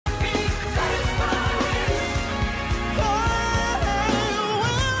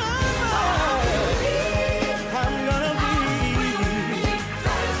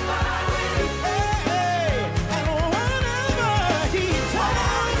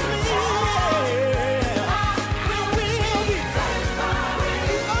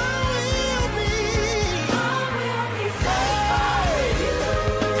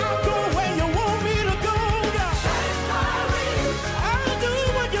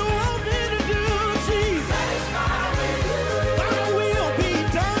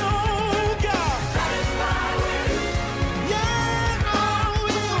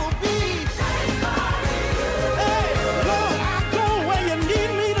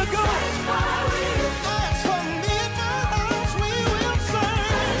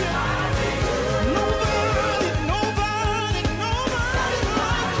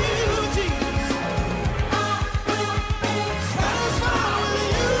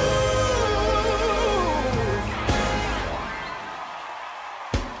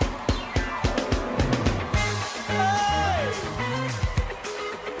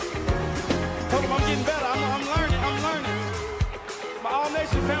All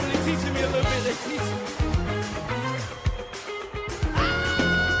Nation family teaching me a little bit. They teach me.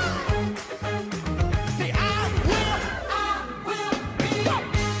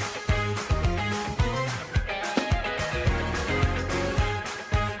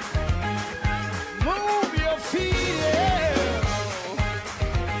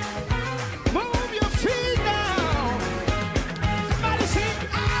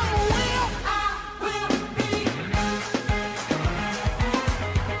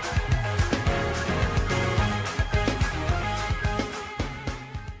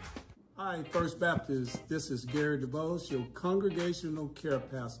 Hi, First Baptist. This is Gary DeVos, your congregational care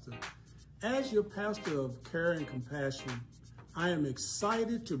pastor. As your pastor of care and compassion, I am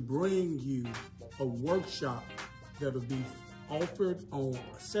excited to bring you a workshop that will be offered on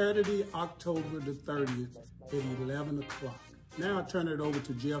Saturday, October the 30th at 11 o'clock. Now I turn it over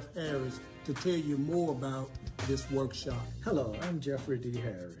to Jeff Harris to tell you more about this workshop. Hello, I'm Jeffrey D.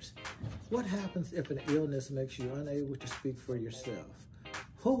 Harris. What happens if an illness makes you unable to speak for yourself?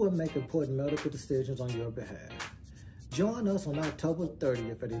 Who will make important medical decisions on your behalf? Join us on October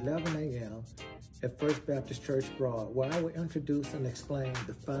 30th at 11 a.m. at First Baptist Church Broad, where I will introduce and explain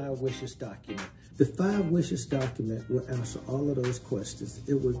the 5 Wishes document. The 5 Wishes document will answer all of those questions.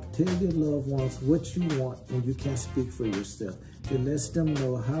 It will tell your loved ones what you want when you can't speak for yourself. It lets them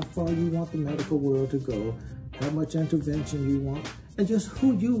know how far you want the medical world to go, how much intervention you want, and just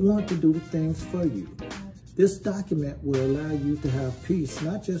who you want to do the things for you. This document will allow you to have peace,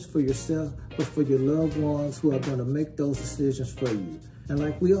 not just for yourself, but for your loved ones who are going to make those decisions for you. And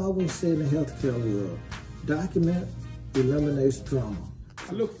like we always say in the healthcare world, document eliminates drama.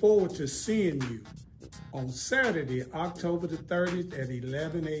 I look forward to seeing you on Saturday, October the 30th at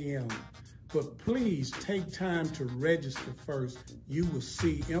 11 a.m. But please take time to register first. You will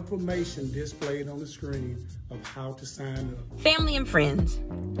see information displayed on the screen of how to sign up. Family and friends,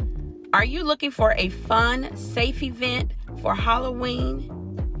 are you looking for a fun, safe event for Halloween?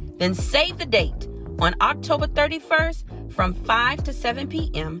 Then save the date. On October 31st from 5 to 7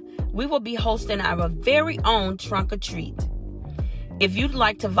 p.m., we will be hosting our very own Trunk or Treat. If you'd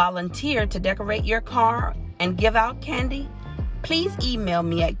like to volunteer to decorate your car and give out candy, please email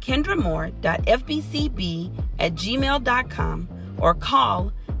me at kendramore.fbcb@gmail.com or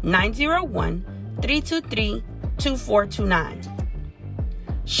call 901-323-2429.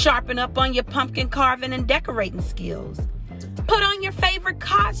 Sharpen up on your pumpkin carving and decorating skills. Put on your favorite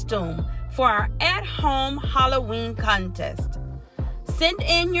costume for our at-home Halloween contest. Send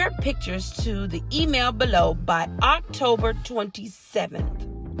in your pictures to the email below by October 27th.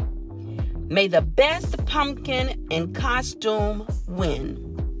 May the best pumpkin and costume win.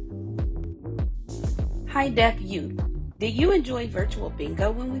 Hi, Deaf Youth. Did you enjoy virtual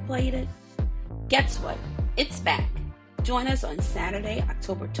bingo when we played it? Guess what? It's back. Join us on Saturday,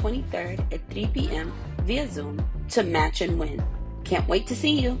 October 23rd at 3 p.m. via Zoom to match and win. Can't wait to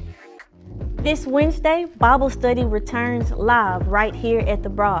see you. This Wednesday, Bible study returns live right here at the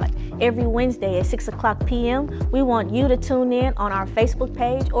Broad. Every Wednesday at 6 o'clock p.m., we want you to tune in on our Facebook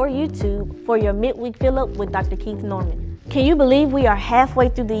page or YouTube for your midweek fill-up with Dr. Keith Norman. Can you believe we are halfway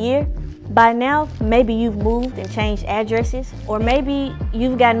through the year? By now, maybe you've moved and changed addresses, or maybe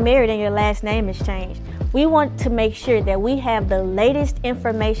you've gotten married and your last name has changed. We want to make sure that we have the latest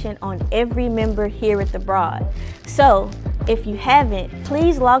information on every member here at the Broad. So, if you haven't,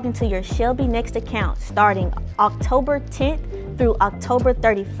 please log into your Shelby Next account starting October 10th through October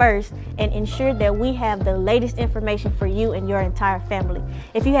 31st and ensure that we have the latest information for you and your entire family.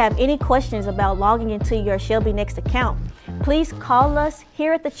 If you have any questions about logging into your Shelby Next account, please call us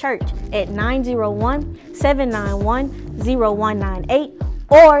here at the church at 901-791-0198,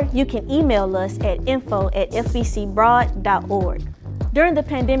 or you can email us at info@fbcbroad.org. During the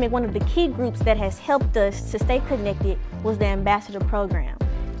pandemic, one of the key groups that has helped us to stay connected was the Ambassador Program.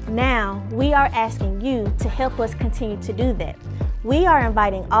 Now, we are asking you to help us continue to do that. We are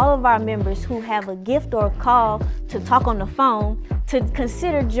inviting all of our members who have a gift or a call to talk on the phone to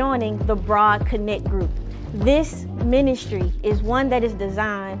consider joining the Broad Connect group. This ministry is one that is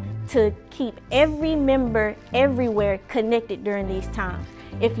designed to keep every member everywhere connected during these times.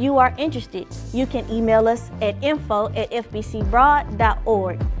 If you are interested, you can email us at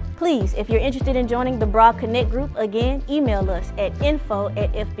info@fbcbroad.org. Please, if you're interested in joining the Broad Connect group, again, email us at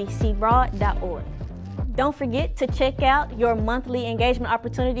info@fbcbroad.org. Don't forget to check out your monthly engagement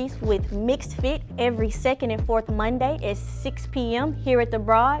opportunities with Mixed Fit every second and fourth Monday at 6 p.m. here at the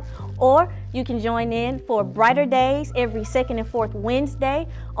Broad, Or you can join in for Brighter Days every second and fourth Wednesday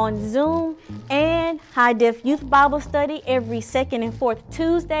on Zoom, and High Def Youth Bible Study every second and fourth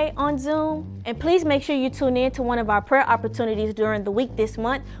Tuesday on Zoom. And please make sure you tune in to one of our prayer opportunities during the week this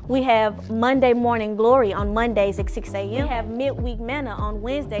month. We have Monday Morning Glory on Mondays at 6 a.m. We have Midweek Manna on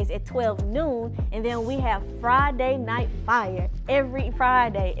Wednesdays at 12 noon. And then we have Friday Night Fire every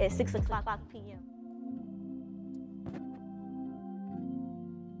Friday at 6 o'clock p.m.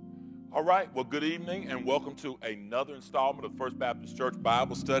 All right, well, good evening and welcome to another installment of First Baptist Church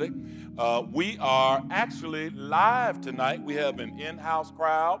Bible Study. We are actually live tonight. We have an in-house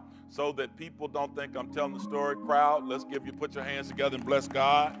crowd so that people don't think I'm telling the story. Crowd, let's put your hands together and bless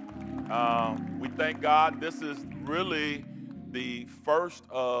God. We thank God. This is really the first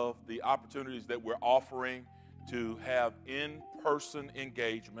of the opportunities that we're offering to have in-person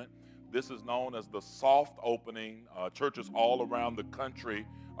engagement. This is known as the soft opening. Churches all around the country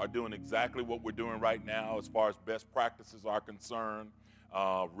are doing exactly what we're doing right now as far as best practices are concerned,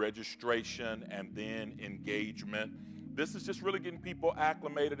 registration and then engagement. This is just really getting people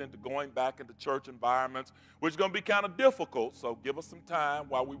acclimated into going back into church environments, which is going to be kind of difficult. So give us some time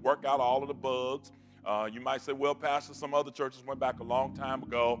while we work out all of the bugs. You might say, well, Pastor, some other churches went back a long time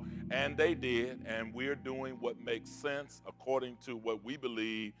ago, and they did, and we're doing what makes sense according to what we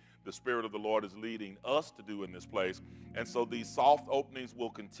believe the Spirit of the Lord is leading us to do in this place. And so these soft openings will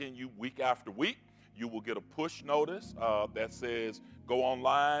continue week after week. You will get a push notice that says go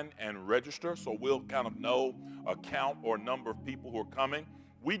online and register, so we'll kind of know a count or number of people who are coming.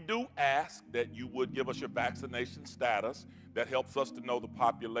 We do ask that you would give us your vaccination status. That helps us to know the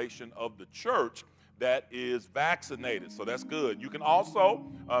population of the church that is vaccinated, so that's good. You can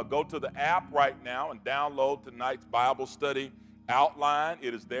also go to the app right now and download tonight's Bible study outline.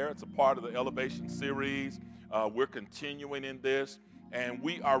 It is there. It's a part of the Elevation series. We're continuing in this, and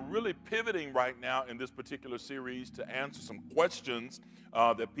we are really pivoting right now in this particular series to answer some questions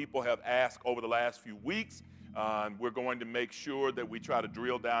that people have asked over the last few weeks. We're going to make sure that we try to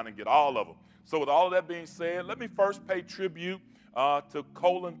drill down and get all of them. So with all of that being said, let me first pay tribute to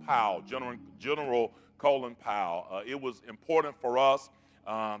Colin Powell, General Colin Powell. It was important for us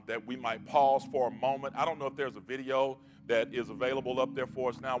that we might pause for a moment. I don't know if there's a video that is available up there for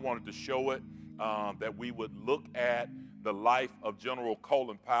us now. I wanted to show it, that we would look at the life of General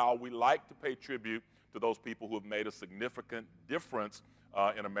Colin Powell. We like to pay tribute to those people who have made a significant difference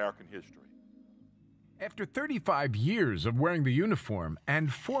in American history. After 35 years of wearing the uniform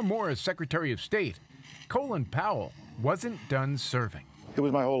and 4 more as Secretary of State, Colin Powell wasn't done serving. It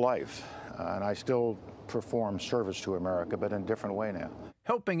was my whole life, and I still perform service to America, but in a different way now.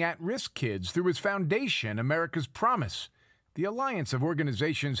 Helping at-risk kids through his foundation, America's Promise, the alliance of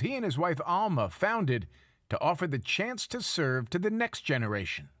organizations he and his wife Alma founded to offer the chance to serve to the next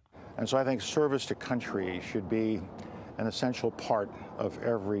generation. And so I think service to country should be an essential part of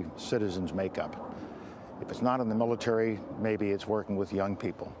every citizen's makeup. If it's not in the military, maybe it's working with young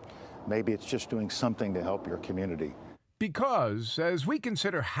people. Maybe it's just doing something to help your community. Because, as we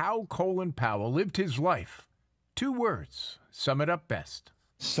consider how Colin Powell lived his life, 2 words sum it up best.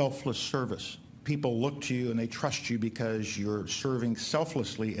 Selfless service. People look to you and they trust you because you're serving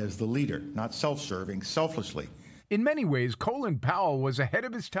selflessly as the leader, not self-serving, selflessly. In many ways, Colin Powell was ahead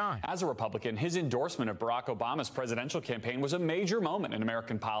of his time. As a Republican, his endorsement of Barack Obama's presidential campaign was a major moment in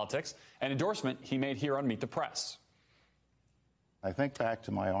American politics, an endorsement he made here on Meet the Press. I think back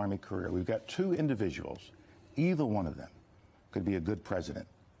to my Army career. We've got 2 individuals. Either one of them could be a good president.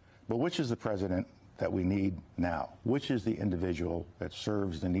 But which is the president that we need now? Which is the individual that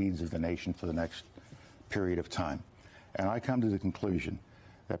serves the needs of the nation for the next period of time? And I come to the conclusion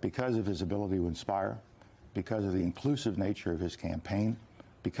that because of his ability to inspire, because of the inclusive nature of his campaign,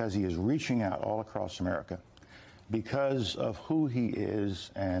 because he is reaching out all across America, because of who he is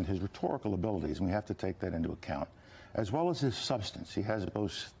and his rhetorical abilities, and we have to take that into account, as well as his substance. He has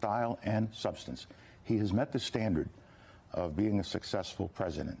both style and substance. He has met the standard of being a successful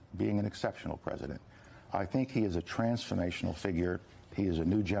president, being an exceptional president. I think he is a transformational figure. He is a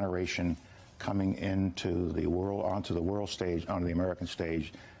new generation coming into the world, onto the world stage, onto the American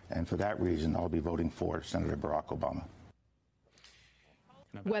stage, and for that reason, I'll be voting for Senator Barack Obama.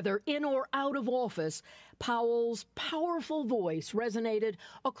 Whether in or out of office, Powell's powerful voice resonated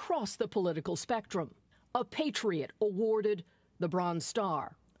across the political spectrum. A patriot awarded the Bronze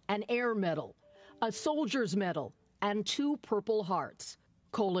Star, an Air Medal, a Soldier's Medal, and 2 Purple Hearts.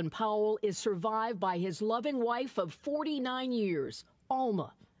 Colin Powell is survived by his loving wife of 49 years,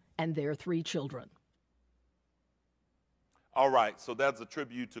 Alma, and their 3 children. All right, so that's a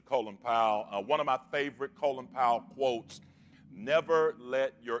tribute to Colin Powell. One of my favorite Colin Powell quotes Never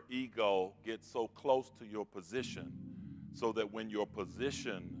let your ego get so close to your position so that when your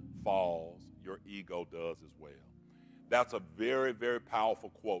position falls, your ego does as well. That's a very, very powerful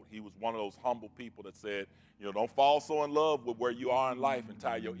quote. He was one of those humble people that said, you know, don't fall so in love with where you are in life and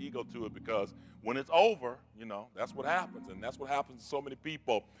tie your ego to it, because when it's over, you know, that's what happens. And that's what happens to so many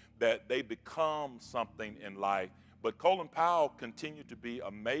people, that they become something in life. But Colin Powell continued to be a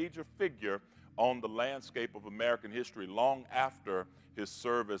major figure on the landscape of American history long after his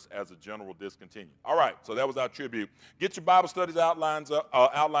service as a general discontinued. All right, so that was our tribute. Get your Bible studies outlines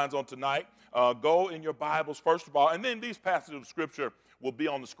on tonight. Go in your Bibles, first of all, and then these passages of Scripture will be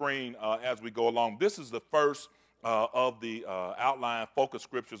on the screen as we go along. This is the first of the outline focus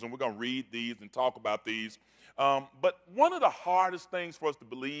scriptures, and we're going to read these and talk about these. But one of the hardest things for us to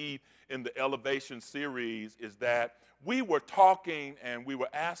believe in the Elevation series is that we were talking and we were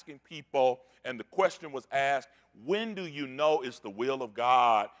asking people, and the question was asked, when do you know it's the will of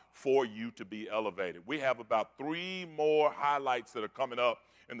God for you to be elevated? We have about 3 more highlights that are coming up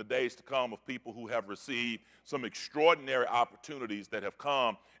in the days to come of people who have received some extraordinary opportunities that have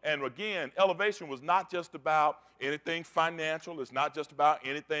come. And again, elevation was not just about anything financial. It's not just about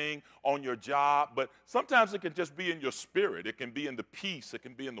anything on your job, but sometimes it can just be in your spirit. It can be in the peace. It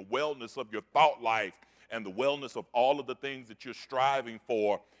can be in the wellness of your thought life and the wellness of all of the things that you're striving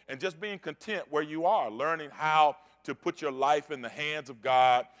for, and just being content where you are, learning how to put your life in the hands of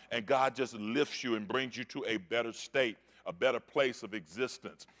God, and God just lifts you and brings you to a better state, a better place of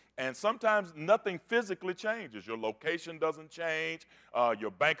existence. And sometimes nothing physically changes. Your location doesn't change.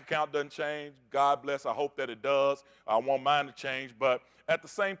 Your bank account doesn't change. God bless, I hope that it does. I want mine to change. But at the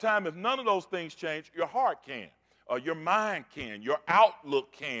same time, if none of those things change, your heart can. Your mind can. Your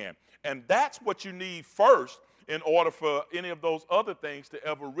outlook can. And that's what you need first in order for any of those other things to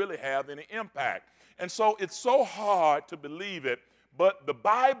ever really have any impact. And so it's so hard to believe it, but the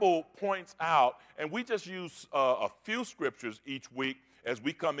Bible points out, and we just use a few scriptures each week as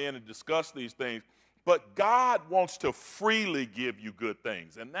we come in and discuss these things, but God wants to freely give you good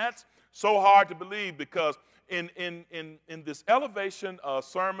things. And that's so hard to believe, because in this Elevation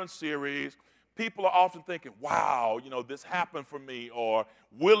sermon series, people are often thinking, wow, you know, this happened for me, or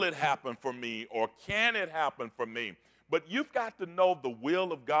will it happen for me, or can it happen for me? But you've got to know the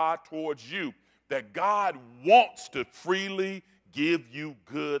will of God towards you, that God wants to freely give you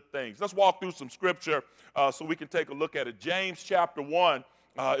good things. Let's walk through some scripture so we can take a look at it. James chapter 1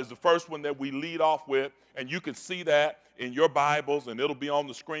 is the first one that we lead off with, and you can see that in your Bibles, and it'll be on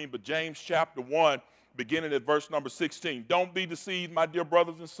the screen. But James chapter 1, beginning at verse number 16. Don't be deceived, my dear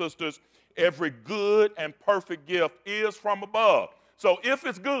brothers and sisters. Every good and perfect gift is from above. So if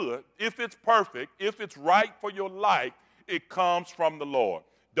it's good, if it's perfect, if it's right for your life, it comes from the Lord.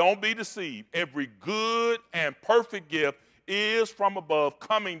 Don't be deceived. Every good and perfect gift is from above,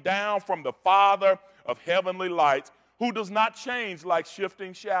 coming down from the Father of heavenly lights, who does not change like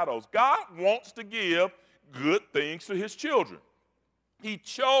shifting shadows. God wants to give good things to his children. He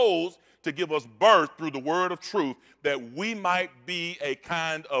chose to give us birth through the word of truth, that we might be a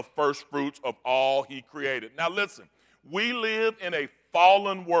kind of first fruits of all he created. Now listen, we live in a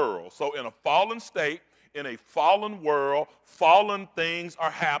fallen world. So in a fallen state, in a fallen world, fallen things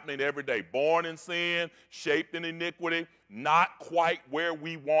are happening every day. Born in sin, shaped in iniquity, not quite where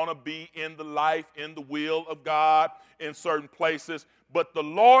we want to be in the life, in the will of God in certain places. But the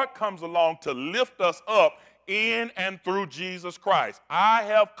Lord comes along to lift us up in and through Jesus Christ. I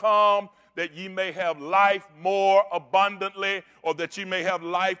have come that ye may have life more abundantly, or that ye may have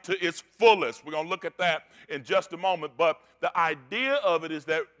life to its fullest. We're going to look at that in just a moment. But the idea of it is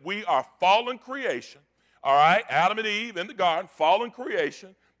that we are fallen creation. All right, Adam and Eve in the garden, fallen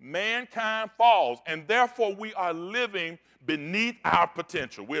creation, mankind falls, and therefore we are living beneath our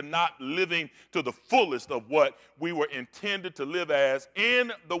potential. We're not living to the fullest of what we were intended to live as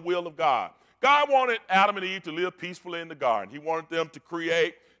in the will of God. God wanted Adam and Eve to live peacefully in the garden. He wanted them to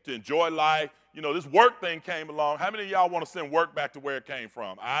create, to enjoy life. You know, this work thing came along. How many of y'all want to send work back to where it came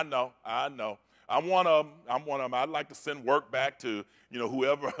from? I know. I'm one of them. I'd like to send work back to, you know,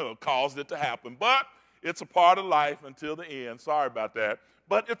 whoever caused it to happen. But it's a part of life until the end. Sorry about that.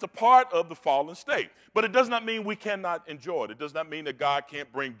 But it's a part of the fallen state. But it does not mean we cannot enjoy it. It does not mean that God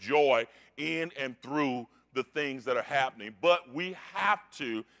can't bring joy in and through the things that are happening. But we have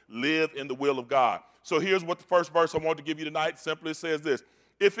to live in the will of God. So here's what the first verse I want to give you tonight simply says this.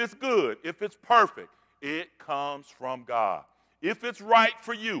 If it's good, if it's perfect, it comes from God. If it's right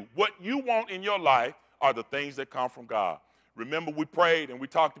for you, what you want in your life are the things that come from God. Remember, we prayed and we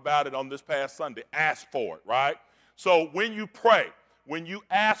talked about it on this past Sunday. Ask for it, right? So when you pray, when you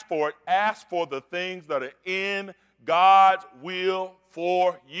ask for it, ask for the things that are in God's will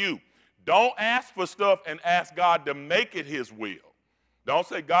for you. Don't ask for stuff and ask God to make it his will. Don't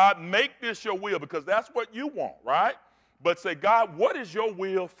say, God, make this your will, because that's what you want, right? But say, God, what is your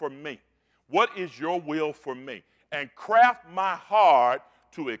will for me? What is your will for me? And craft my heart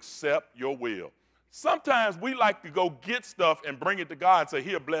to accept your will. Sometimes we like to go get stuff and bring it to God and say,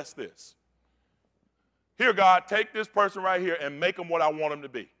 here, bless this. Here, God, take this person right here and make them what I want them to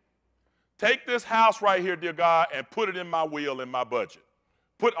be. Take this house right here, dear God, and put it in my will, in my budget.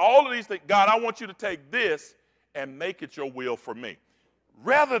 Put all of these things. God, I want you to take this and make it your will for me.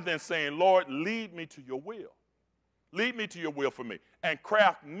 Rather than saying, Lord, lead me to your will. Lead me to your will for me. And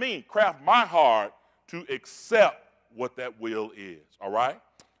craft my heart to accept what that will is, all right?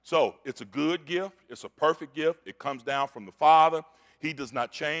 So it's a good gift. It's a perfect gift. It comes down from the Father. He does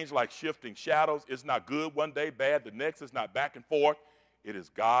not change like shifting shadows. It's not good one day, bad the next. It's not back and forth. It is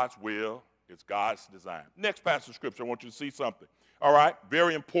God's will. It's God's design. Next passage of Scripture, I want you to see something. All right,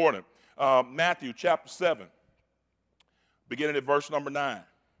 very important. Matthew chapter 7, beginning at verse number 9.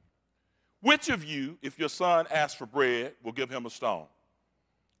 Which of you, if your son asks for bread, will give him a stone?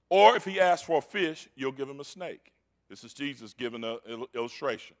 Or if he asks for a fish, you'll give him a snake? This is Jesus giving an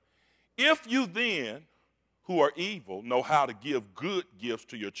illustration. If you then, who are evil, know how to give good gifts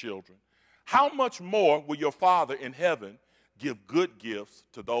to your children, how much more will your Father in heaven give good gifts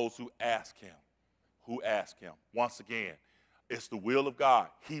to those who ask him? Who ask him? Once again, it's the will of God.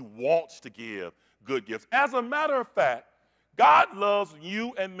 He wants to give good gifts. As a matter of fact, God loves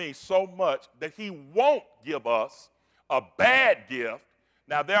you and me so much that he won't give us a bad gift.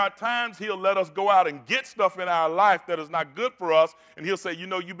 Now, there are times he'll let us go out and get stuff in our life that is not good for us, and he'll say, you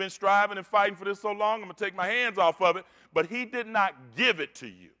know, you've been striving and fighting for this so long, I'm going to take my hands off of it. But he did not give it to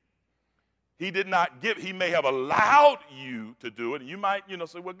you. He did not give, he may have allowed you to do it. And you might,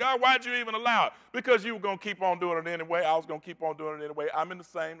 say, well, God, why'd you even allow it? Because you were going to keep on doing it anyway. I was going to keep on doing it anyway. I'm in the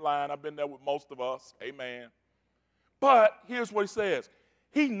same line. I've been there with most of us. Amen. But here's what he says.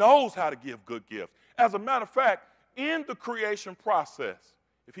 He knows how to give good gifts. As a matter of fact, in the creation process,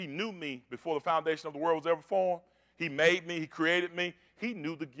 if he knew me before the foundation of the world was ever formed, he made me, he created me, he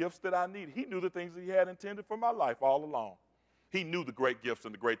knew the gifts that I needed. He knew the things that he had intended for my life all along. He knew the great gifts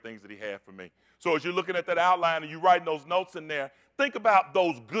and the great things that he had for me. So as you're looking at that outline and you're writing those notes in there, think about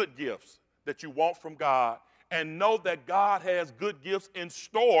those good gifts that you want from God and know that God has good gifts in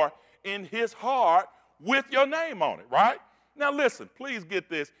store in his heart with your name on it, right? Now listen, please get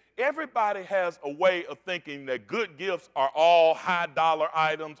this. Everybody has a way of thinking that good gifts are all high dollar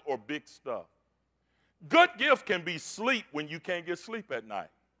items or big stuff. Good gift can be sleep when you can't get sleep at night.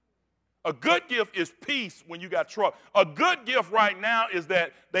 A good gift is peace when you got trouble. A good gift right now is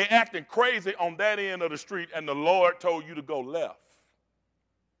that they acting crazy on that end of the street and the Lord told you to go left.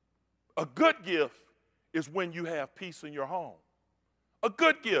 A good gift is when you have peace in your home. A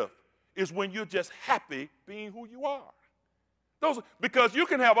good gift is when you're just happy being who you are. Because you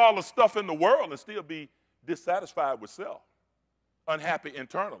can have all the stuff in the world and still be dissatisfied with self, unhappy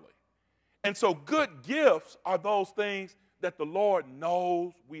internally. And so good gifts are those things that the Lord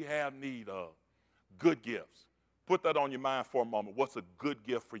knows we have need of. Good gifts. Put that on your mind for a moment. What's a good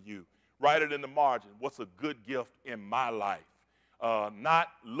gift for you? Write it in the margin. What's a good gift in my life? Not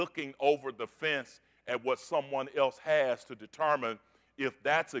looking over the fence at what someone else has to determine if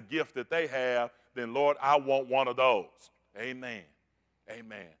that's a gift that they have, then Lord, I want one of those. Amen.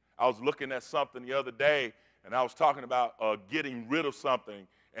 Amen. I was looking at something the other day, and I was talking about getting rid of something,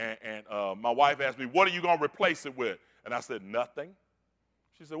 and my wife asked me, what are you going to replace it with? And I said, nothing.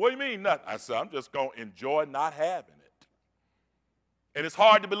 She said, what do you mean nothing? I said, I'm just going to enjoy not having it. And it's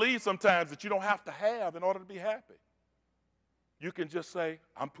hard to believe sometimes that you don't have to have in order to be happy. You can just say,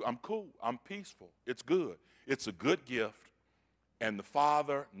 I'm cool, I'm peaceful, it's good. It's a good gift, and the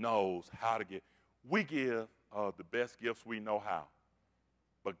Father knows how to give. We give the best gifts we know how,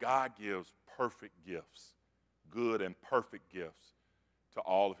 but God gives perfect gifts, good and perfect gifts to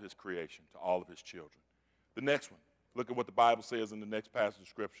all of his creation, to all of his children. The next one, look at what the Bible says in the next passage of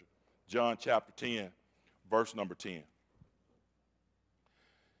Scripture, John chapter 10, verse number 10.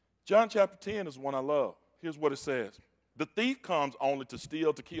 John chapter 10 is one I love. Here's what it says. The thief comes only to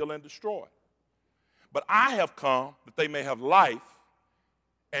steal, to kill, and destroy. But I have come that they may have life,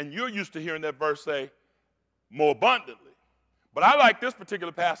 and you're used to hearing that verse say, more abundantly. But I like this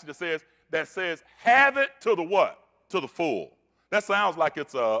particular passage that says, have it to the what? To the full. That sounds like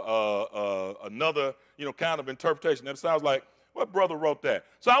it's another, kind of interpretation. That sounds like, what brother wrote that?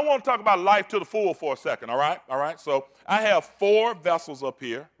 So I want to talk about life to the full for a second, all right? All right, so I have 4 vessels up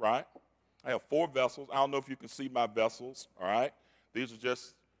here, right? I have 4 vessels. I don't know if you can see my vessels, all right? These are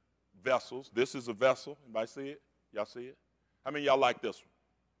just vessels. This is a vessel. Anybody see it? Y'all see it? How many of y'all like this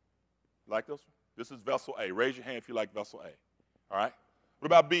one? Like this one? This is vessel A. Raise your hand if you like vessel A. All right? What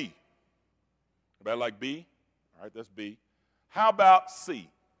about B? Everybody like B? All right, that's B. How about C?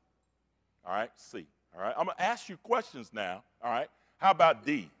 All right, C. All right, I'm going to ask you questions now. All right, how about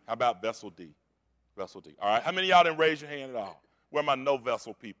D? How about vessel D? Vessel D. All right, how many of y'all didn't raise your hand at all? Where are my no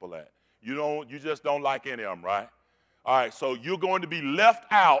vessel people at? You just don't like any of them, right? All right, so you're going to be left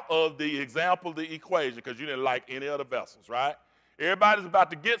out of the example, the equation, because you didn't like any of the vessels, right? Everybody's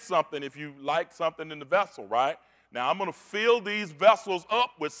about to get something if you like something in the vessel, right? Now, I'm going to fill these vessels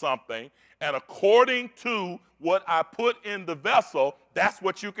up with something, and according to what I put in the vessel, that's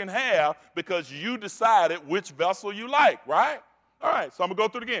what you can have because you decided which vessel you like, right? All right, so I'm going to go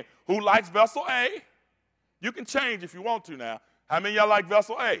through it again. Who likes vessel A? You can change if you want to now. How many of y'all like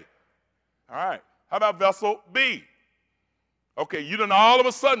vessel A? All right. How about vessel B? Okay, you done all of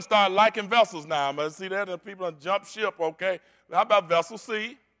a sudden start liking vessels now. I'm going to see that, and people done jump ship, okay? How about vessel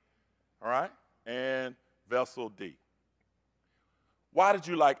C? All right, and vessel D. Why did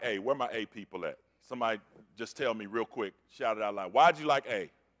you like A? Where are my A people at? Somebody just tell me real quick, shout it out loud. Why did you like A?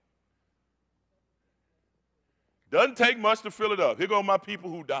 Doesn't take much to fill it up. Here go my people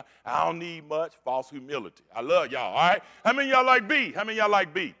who die. I don't need much. False humility. I love y'all, all right? How many of y'all like B? How many of y'all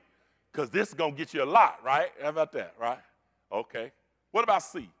like B? Because this is going to get you a lot, right? How about that, right? Okay. What about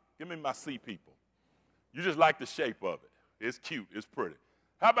C? Give me my C people. You just like the shape of it. It's cute. It's pretty.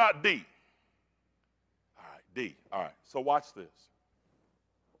 How about D? All right, D. All right, so watch this.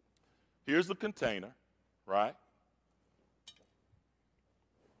 Here's the container, right?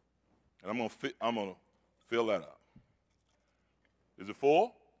 And I'm going to fill that up. Is it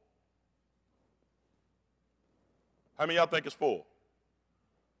full? How many of y'all think it's full?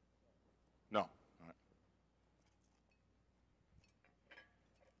 No. All right.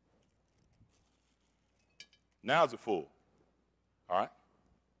 Now is it full? All right.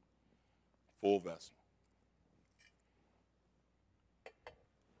 Full vessel.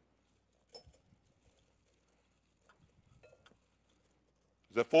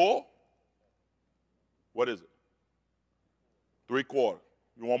 Is that full? What is it? 3/4.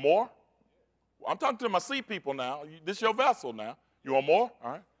 You want more? I'm talking to my C people now. This is your vessel now. You want more?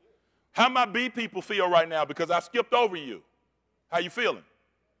 All right. How my B people feel right now because I skipped over you? How you feeling?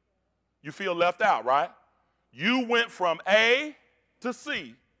 You feel left out, right? You went from A to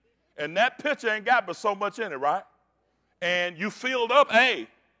C, and that picture ain't got but so much in it, right? And you filled up A,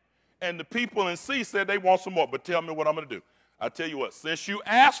 and the people in C said they want some more. But tell me what I'm going to do. I tell you what, since you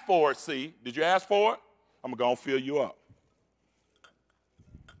asked for it, C, did you ask for it? I'm going to fill you up.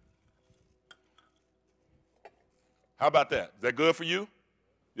 How about that? Is that good for you?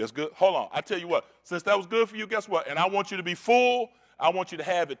 That's good. Hold on. I tell you what, since that was good for you, guess what? And I want you to be full. I want you to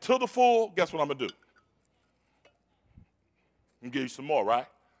have it to the full. Guess what I'm going to do? I'm going to give you some more, right?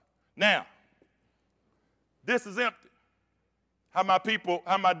 Now, this is empty. How my people,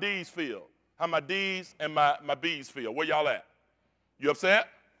 how my D's feel? How my D's and my B's feel? Where y'all at? You upset?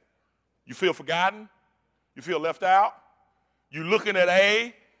 You feel forgotten? You feel left out? You looking at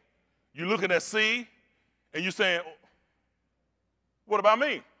A, you looking at C, and you saying, what about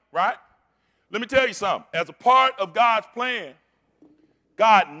me, right? Let me tell you something. As a part of God's plan,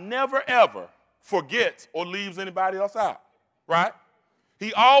 God never, ever forgets or leaves anybody else out, right?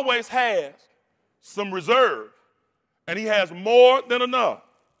 He always has some reserve, and he has more than enough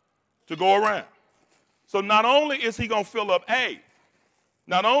to go around. So not only is he going to fill up A,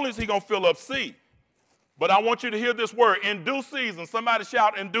 not only is he going to fill up C, but I want you to hear this word, in due season. Somebody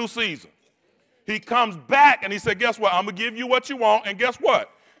shout, in due season. He comes back and he said, guess what? I'm going to give you what you want. And guess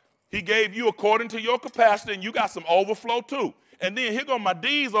what? He gave you according to your capacity, and you got some overflow too. And then here go my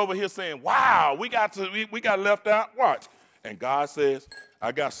D's over here saying, wow, we got left out. Watch. And God says,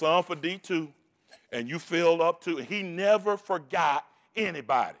 I got some for D too, and you filled up too. And he never forgot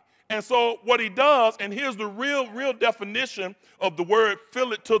anybody. And so what he does, and here's the real definition of the word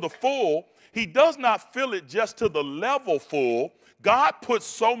fill it to the full, he does not fill it just to the level full. God puts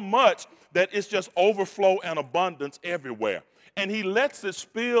so much that it's just overflow and abundance everywhere. And he lets it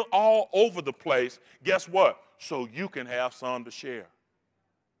spill all over the place. Guess what? So you can have some to share.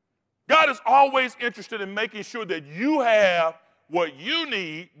 God is always interested in making sure that you have what you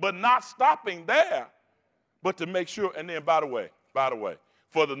need, but not stopping there, but to make sure. And then, by the way,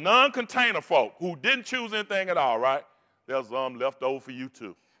 for the non-container folk who didn't choose anything at all, right, there's some left over for you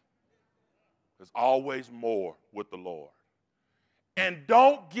too. There's always more with the Lord. And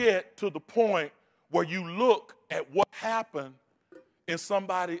don't get to the point where you look at what happened in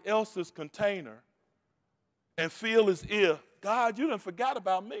somebody else's container and feel as if, God, you done forgot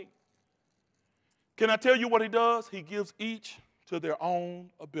about me. Can I tell you what he does? He gives each to their own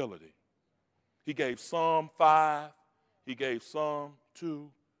ability. He gave some 5. He gave some 2.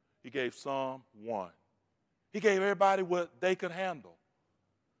 He gave some 1. He gave everybody what they could handle.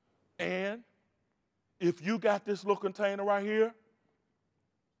 And if you got this little container right here,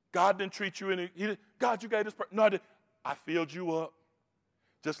 God didn't treat you any, God, you gave this person. No, I filled you up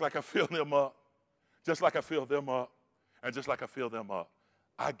just like I filled them up, just like I filled them up, and just like I filled them up.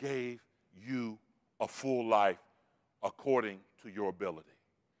 I gave you a full life according to your ability.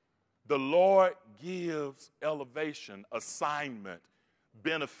 The Lord gives elevation, assignment,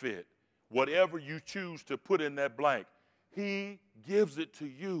 benefit, whatever you choose to put in that blank. He gives it to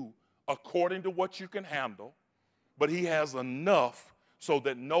you according to what you can handle, but he has enough so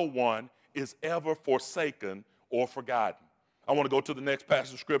that no one is ever forsaken or forgotten. I want to go to the next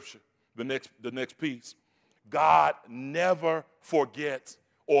passage of Scripture, the next piece. God never forgets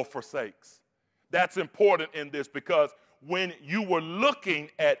or forsakes. That's important in this because when you were looking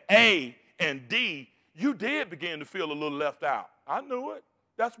at A and D, you did begin to feel a little left out. I knew it.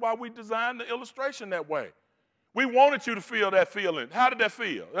 That's why we designed the illustration that way. We wanted you to feel that feeling. How did that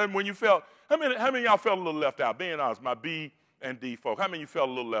feel? And when you felt, how many of y'all felt a little left out? Being honest, my B and D folk, how many of you felt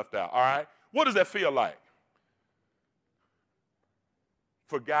a little left out? All right? What does that feel like?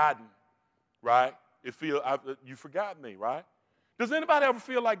 Forgotten, right? You forgot me, right? Does anybody ever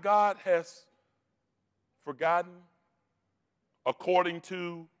feel like God has forgotten according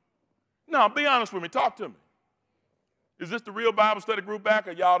to? No, be honest with me. Talk to me. Is this the real Bible study group back,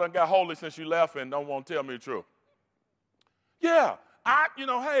 or y'all done got holy since you left and don't want to tell me the truth? Yeah,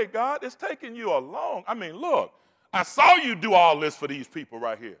 hey, God, it's taking you a long, look, I saw you do all this for these people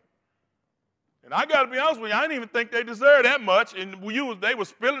right here. And I got to be honest with you, I didn't even think they deserved that much, and they were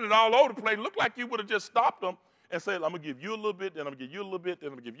spilling it all over the place. It looked like you would have just stopped them and said, I'm going to give you a little bit, then I'm going to give you a little bit, then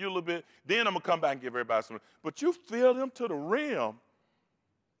I'm going to give you a little bit, then I'm going to come back and give everybody something. But you filled them to the rim,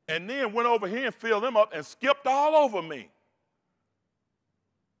 and then went over here and filled them up and skipped all over me.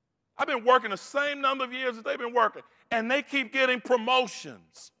 I've been working the same number of years as they've been working, and they keep getting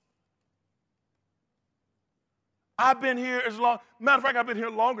promotions. I've been here as long, matter of fact, I've been here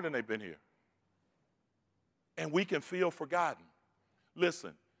longer than they've been here. And we can feel forgotten.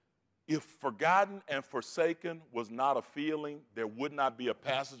 Listen, if forgotten and forsaken was not a feeling, there would not be a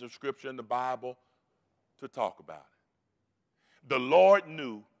passage of Scripture in the Bible to talk about it. The Lord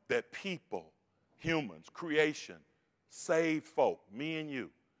knew that people, humans, creation, saved folk, me and you,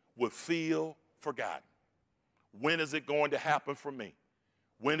 would feel forgotten. When is it going to happen for me?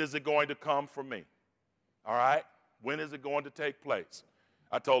 When is it going to come for me? All right? When is it going to take place?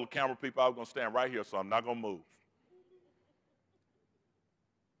 I told the camera people I was going to stand right here, so I'm not going to move.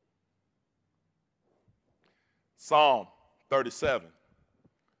 Psalm 37,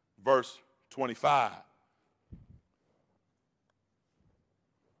 verse 25.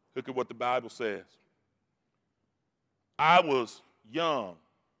 Look at what the Bible says. I was young,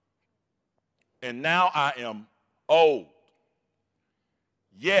 and now I am old.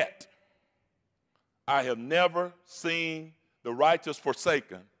 Yet I have never seen the righteous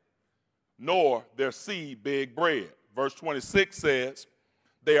forsaken, nor their seed beg bread. Verse 26 says,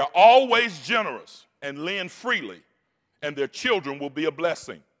 they are always generous and lend freely, and their children will be a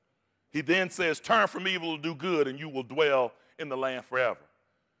blessing. He then says, turn from evil to do good, and you will dwell in the land forever.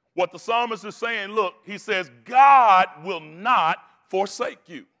 What the psalmist is saying, look, he says, God will not forsake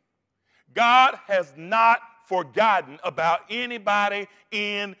you. God has not forgotten about anybody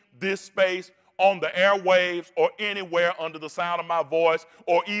in this space, on the airwaves, or anywhere under the sound of my voice,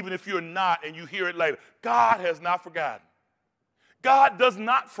 or even if you're not and you hear it later. God has not forgotten. God does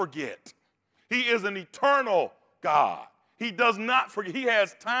not forget. He is an eternal God. He does not forget. He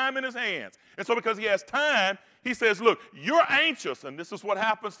has time in his hands. And so because he has time, he says, look, you're anxious, and this is what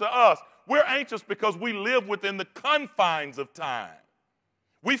happens to us. We're anxious because we live within the confines of time.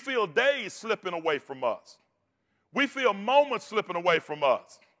 We feel days slipping away from us. We feel moments slipping away from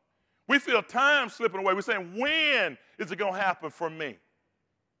us. We feel time slipping away. We're saying, when is it going to happen for me?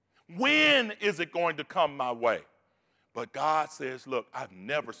 When is it going to come my way? But God says, look, I've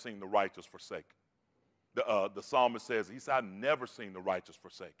never seen the righteous forsaken. The psalmist says, he said, I've never seen the righteous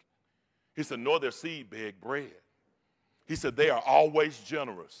forsaken. He said, nor their seed beg bread. He said, they are always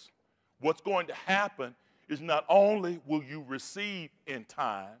generous. What's going to happen is not only will you receive in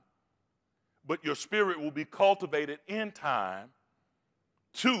time, but your spirit will be cultivated in time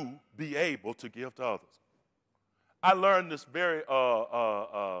to be able to give to others. I learned this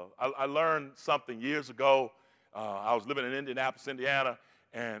I learned something years ago. I was living in Indianapolis, Indiana,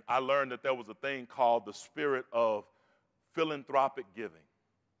 and I learned that there was a thing called the spirit of philanthropic giving.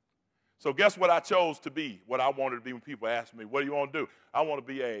 So guess what I chose to be, what I wanted to be when people ask me, what do you want to do? I want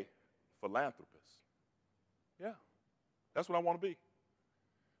to be a philanthropist. Yeah, that's what I want to be.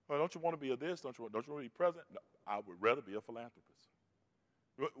 Well, don't you want to be a this? Don't you want to be president? No, I would rather be a philanthropist.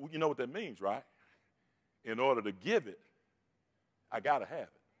 You know what that means, right? In order to give it, I got to have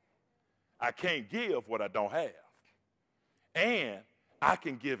it. I can't give what I don't have. And I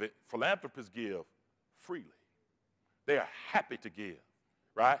can give it, philanthropists give freely. They are happy to give,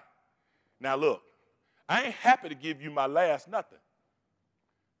 right? Now look, I ain't happy to give you my last nothing.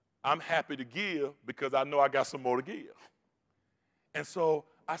 I'm happy to give because I know I got some more to give. And so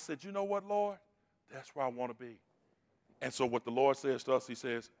I said, you know what, Lord? That's where I want to be. And so what the Lord says to us, he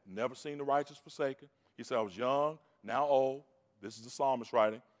says, never seen the righteous forsaken. He said, I was young, now old. This is the psalmist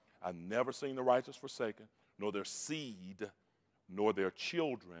writing. I've never seen the righteous forsaken, nor their seed, nor their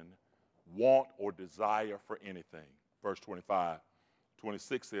children want or desire for anything. Verse 25.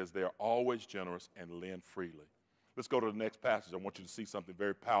 26 says, they are always generous and lend freely. Let's go to the next passage. I want you to see something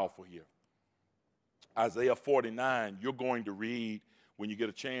very powerful here. Isaiah 49, you're going to read, when you get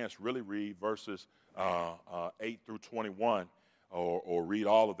a chance, really read verses 8 through 21, or read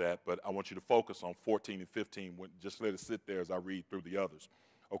all of that, but I want you to focus on 14 and 15. Just let it sit there as I read through the others,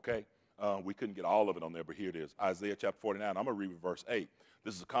 okay? We couldn't get all of it on there, but here it is. Isaiah chapter 49, I'm going to read verse 8.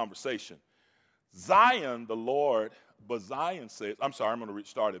 This is a conversation. Zion, the Lord, but Zion says, I'm sorry, I'm going to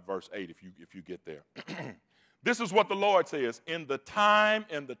start at verse 8 if you get there. This is what the Lord says, in the time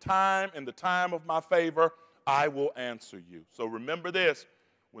of my favor, I will answer you. So remember this,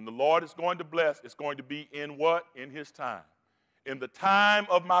 when the Lord is going to bless, it's going to be in what? In his time. In the time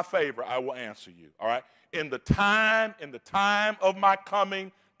of my favor, I will answer you, all right? In the time of my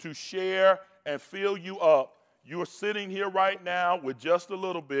coming to share and fill you up, you are sitting here right now with just a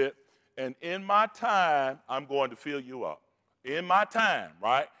little bit, and in my time, I'm going to fill you up. In my time,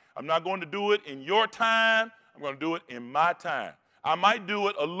 right? I'm not going to do it in your time. I'm going to do it in my time. I might do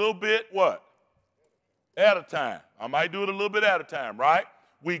it a little bit, what? At a time. I might do it a little bit at a time, right?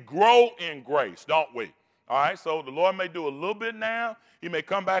 We grow in grace, don't we? All right, so the Lord may do a little bit now. He may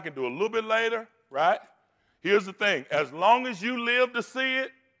come back and do a little bit later, right? Here's the thing. As long as you live to see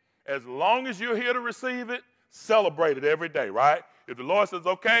it, as long as you're here to receive it, celebrate it every day, right? If the Lord says,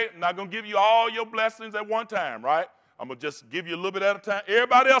 okay, I'm not going to give you all your blessings at one time, right? I'm going to just give you a little bit at a time.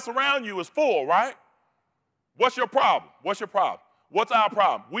 Everybody else around you is full, right? What's your problem? What's your problem? What's our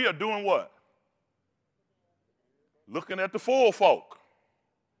problem? We are doing what? Looking at the full folk.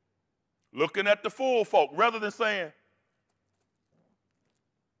 Looking at the full folk rather than saying,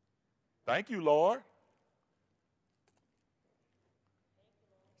 thank you, Lord.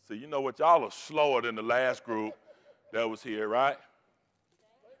 See, you know what? Y'all are slower than the last group that was here, right?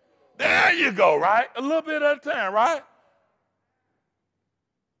 There you go, right? A little bit at a time, right?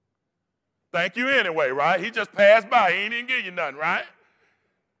 Thank you anyway, right? He just passed by. He ain't even give you nothing, right?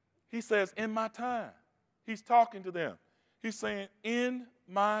 He says, in my time. He's talking to them. He's saying, in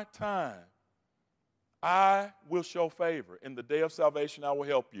my time, I will show favor. In the day of salvation, I will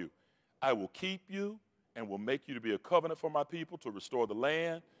help you. I will keep you and will make you to be a covenant for my people, to restore the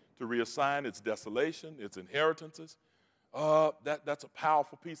land, to reassign its desolation, its inheritances. That's a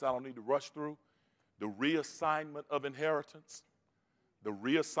powerful piece I don't need to rush through. The reassignment of inheritance. The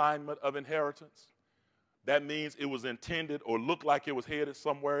reassignment of inheritance. That means it was intended or looked like it was headed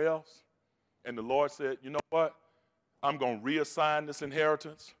somewhere else. And the Lord said, you know what? I'm going to reassign this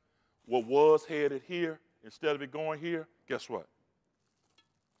inheritance. What was headed here, instead of it going here, guess what?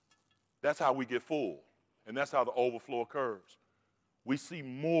 That's how we get full. And that's how the overflow occurs. We see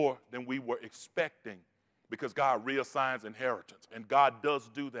more than we were expecting because God reassigns inheritance. And God does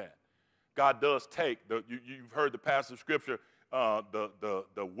do that. God does take, you've heard the passage of Scripture,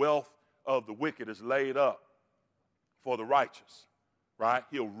 the wealth of the wicked is laid up for the righteous, right?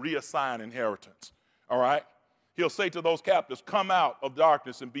 He'll reassign inheritance, all right? He'll say to those captives, come out of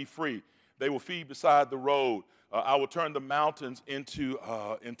darkness and be free. They will feed beside the road. I will turn the mountains into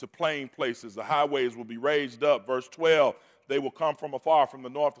plain places. The highways will be raised up. Verse 12, they will come from afar, from the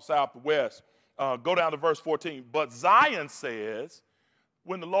north, the south, the west. Go down to verse 14. But Zion says,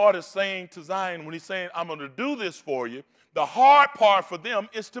 when the Lord is saying to Zion, when he's saying, I'm going to do this for you, the hard part for them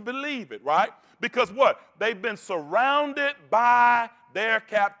is to believe it, right? Because what? They've been surrounded by their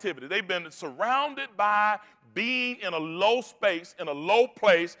captivity. They've been surrounded by being in a low space, in a low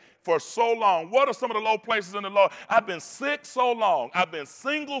place for so long. What are some of the low places in the Lord? I've been sick so long. I've been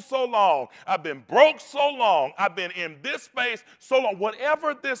single so long. I've been broke so long. I've been in this space so long.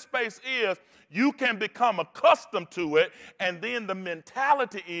 Whatever this space is, you can become accustomed to it, and then the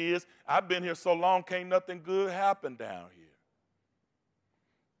mentality is, I've been here so long, can't nothing good happen down here.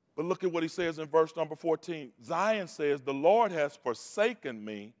 But look at what he says in verse number 14. Zion says, the Lord has forsaken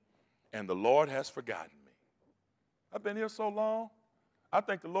me and the Lord has forgotten me. I've been here so long, I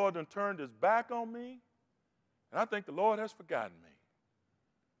think the Lord done turned his back on me, and I think the Lord has forgotten me.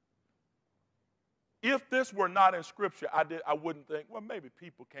 If this were not in Scripture, I wouldn't think, well, maybe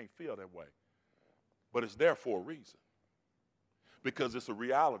people can't feel that way. But it's there for a reason, because it's a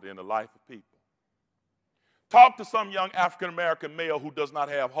reality in the life of people. Talk to some young African-American male who does not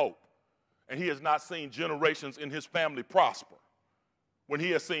have hope, and he has not seen generations in his family prosper, when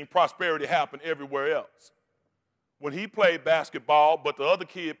he has seen prosperity happen everywhere else. When he played basketball, but the other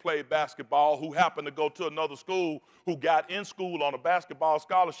kid played basketball who happened to go to another school, who got in school on a basketball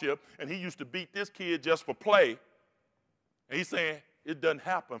scholarship, and he used to beat this kid just for play, and he's saying, it doesn't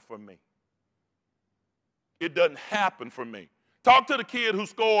happen for me. It doesn't happen for me. Talk to the kid who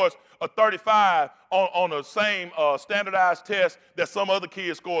scores a 35 on the same standardized test that some other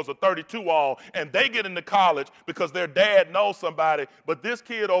kid scores a 32 on, and they get into college because their dad knows somebody, but this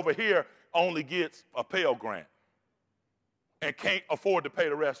kid over here only gets a Pell Grant and can't afford to pay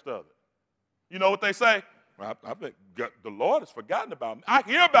the rest of it. You know what they say? Well, I think the Lord has forgotten about me. I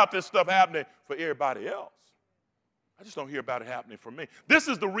hear about this stuff happening for everybody else. I just don't hear about it happening for me. This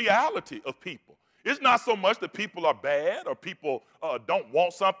is the reality of people. It's not so much that people are bad or people don't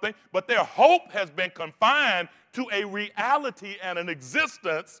want something, but their hope has been confined to a reality and an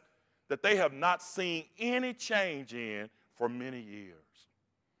existence that they have not seen any change in for many years.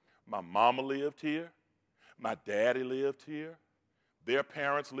 My mama lived here. My daddy lived here. Their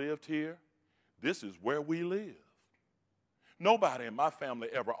parents lived here. This is where we live. Nobody in my family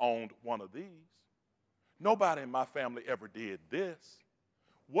ever owned one of these. Nobody in my family ever did this.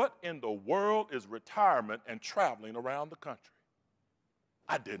 What in the world is retirement and traveling around the country?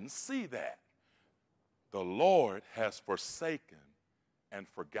 I didn't see that. The Lord has forsaken and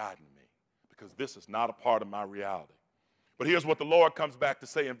forgotten me, because this is not a part of my reality. But here's what the Lord comes back to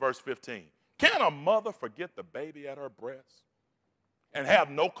say in verse 15. Can a mother forget the baby at her breast and have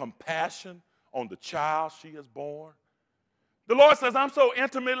no compassion on the child she has born? The Lord says, I'm so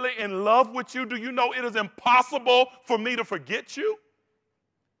intimately in love with you. Do you know it is impossible for me to forget you?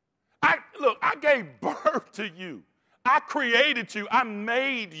 Look, I gave birth to you. I created you. I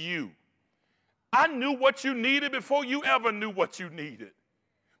made you. I knew what you needed before you ever knew what you needed.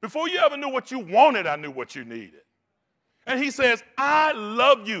 Before you ever knew what you wanted, I knew what you needed. And he says, I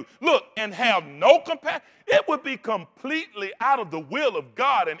love you. Look, and have no compassion. It would be completely out of the will of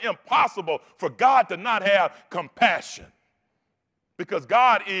God and impossible for God to not have compassion, because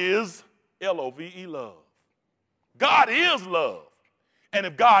God is L-O-V-E, love. God is love. And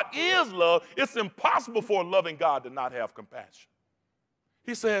if God is love, it's impossible for a loving God to not have compassion.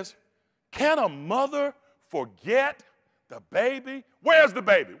 He says, can a mother forget the baby? Where's the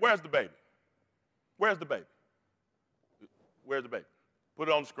baby? Where's the baby? Where's the baby? Where's the baby? Put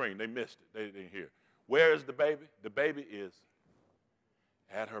it on the screen. They missed it. They didn't hear. Where is the baby? The baby is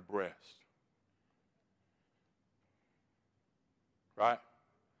at her breast. Right?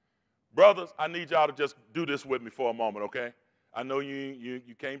 Brothers, I need y'all to just do this with me for a moment, okay? I know you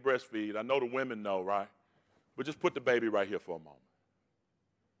can't breastfeed. I know the women know, right? But just put the baby right here for a moment.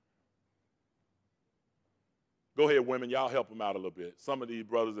 Go ahead, women. Y'all help them out a little bit. Some of these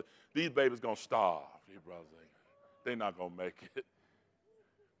brothers, these babies going to starve. These brothers, they're not going to make it.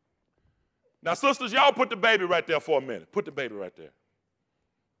 Now, sisters, y'all put the baby right there for a minute. Put the baby right there.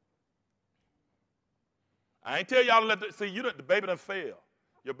 I ain't tell y'all to let the baby done fail.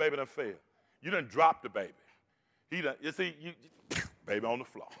 Your baby done fail. You done dropped the baby. Baby on the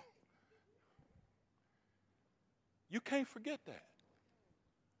floor. You can't forget that.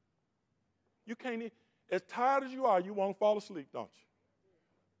 You can't, as tired as you are, you won't fall asleep, don't you?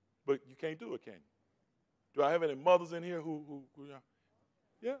 But you can't do it, can you? Do I have any mothers in here who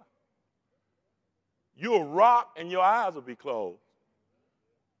yeah. You'll rock and your eyes will be closed,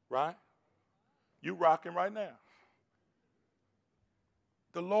 right? You rocking right now.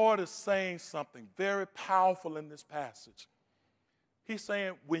 The Lord is saying something very powerful in this passage. He's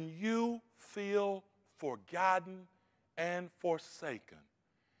saying, when you feel forgotten and forsaken,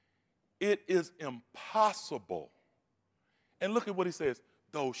 it is impossible. And look at what he says.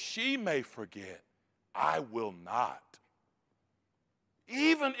 Though she may forget, I will not.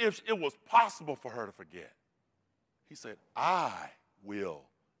 Even if it was possible for her to forget, he said, I will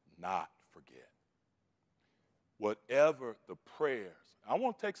not forget. Whatever the prayers. I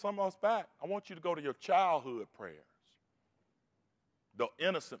want to take some of us back. I want you to go to your childhood prayers, the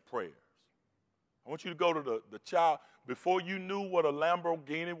innocent prayers. I want you to go to the child. Before you knew what a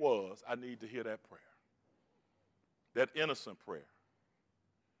Lamborghini was, I need to hear that prayer, that innocent prayer.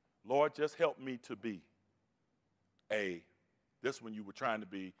 Lord, just help me to be this when you were trying to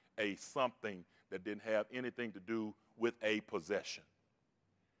be a something that didn't have anything to do with a possession.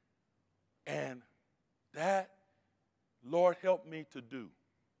 And that, Lord, help me to do.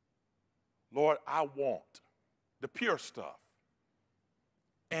 Lord, I want the pure stuff.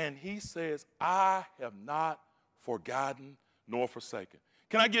 And he says, I have not forgotten nor forsaken.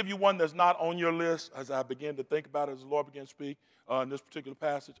 Can I give you one that's not on your list as I begin to think about it, as the Lord began to speak in this particular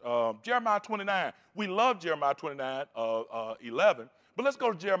passage? Jeremiah 29. We love Jeremiah 29, 11. But let's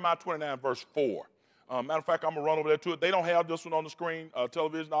go to Jeremiah 29, verse 4. Matter of fact, I'm going to run over there to it. They don't have this one on the screen,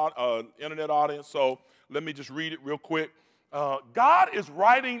 television, internet audience, so let me just read it real quick. God is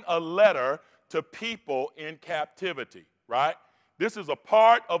writing a letter to people in captivity, right? This is a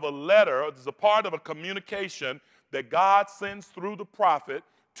part of a letter. This is a part of a communication that God sends through the prophet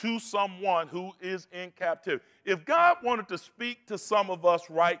to someone who is in captivity. If God wanted to speak to some of us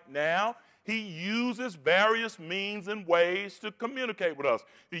right now, he uses various means and ways to communicate with us.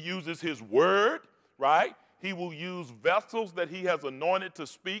 He uses his word, right? He will use vessels that he has anointed to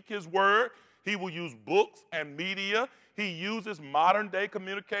speak his word. He will use books and media. He uses modern day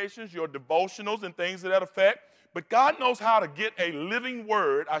communications, your devotionals and things to that effect. But God knows how to get a living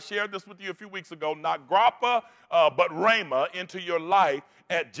word. I shared this with you a few weeks ago, not grappa, but rhema, into your life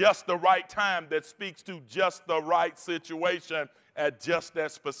at just the right time that speaks to just the right situation at just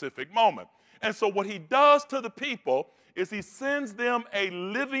that specific moment. And so what he does to the people is he sends them a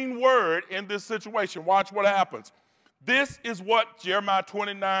living word in this situation. Watch what happens. This is what Jeremiah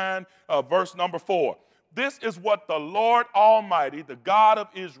 29, verse number 4. This is what the Lord Almighty, the God of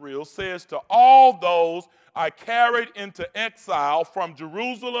Israel, says to all those I carried into exile from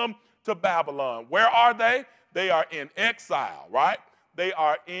Jerusalem to Babylon. Where are they? They are in exile, right? They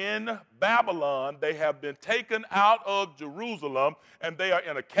are in Babylon. They have been taken out of Jerusalem, and they are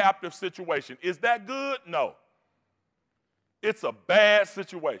in a captive situation. Is that good? No. It's a bad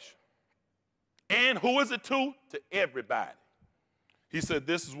situation. And who is it to? To everybody. He said,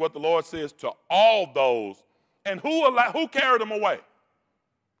 this is what the Lord says to all those. And who carried them away?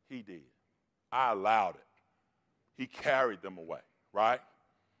 He did. I allowed it. He carried them away, right?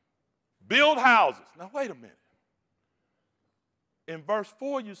 Build houses. Now, wait a minute. In verse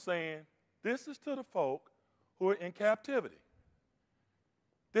 4, you're saying, this is to the folk who are in captivity.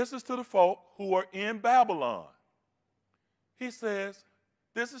 This is to the folk who are in Babylon. He says,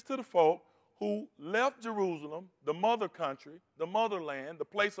 this is to the folk who left Jerusalem, the mother country, the motherland, the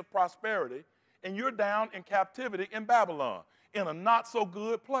place of prosperity, and you're down in captivity in Babylon, in a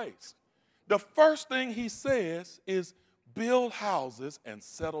not-so-good place. The first thing he says is build houses and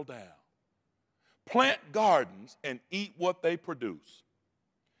settle down. Plant gardens and eat what they produce.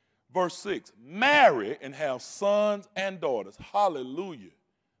 Verse 6, marry and have sons and daughters. Hallelujah.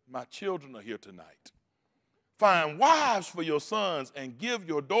 My children are here tonight. Find wives for your sons and give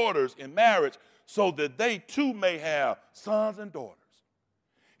your daughters in marriage so that they too may have sons and daughters.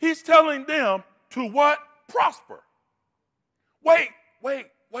 He's telling them to what? Prosper. Wait.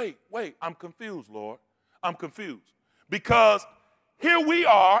 I'm confused, Lord. I'm confused. Because here we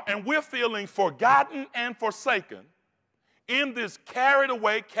are and we're feeling forgotten and forsaken in this carried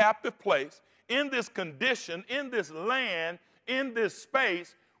away captive place, in this condition, in this land, in this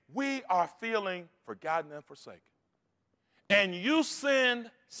space. We are feeling forgotten and forsaken. And you send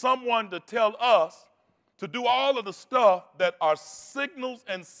someone to tell us to do all of the stuff that are signals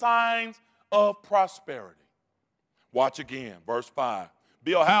and signs of prosperity. Watch again, verse 5.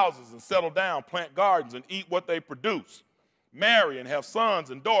 Build houses and settle down, plant gardens and eat what they produce. Marry and have sons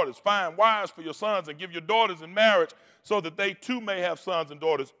and daughters. Find wives for your sons and give your daughters in marriage so that they too may have sons and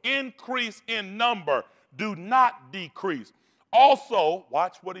daughters. Increase in number. Do not decrease. Also,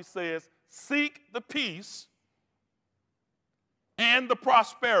 watch what he says, seek the peace and the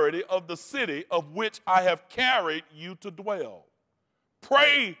prosperity of the city of which I have carried you to dwell.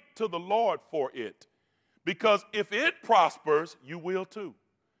 Pray to the Lord for it, because if it prospers, you will too.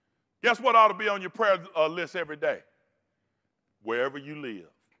 Guess what ought to be on your prayer list every day? Wherever you live.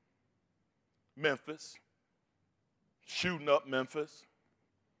 Memphis, shooting up Memphis,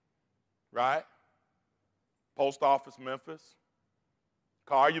 right? Post office, Memphis.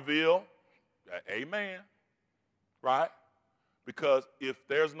 Collierville, amen, right? Because if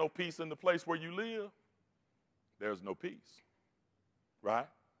there's no peace in the place where you live, there's no peace, right?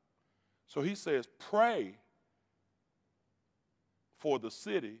 So he says, pray for the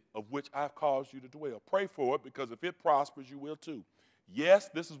city of which I've caused you to dwell. Pray for it, because if it prospers, you will too. Yes,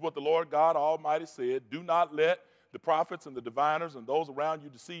 this is what the Lord God Almighty said. Do not let the prophets and the diviners and those around you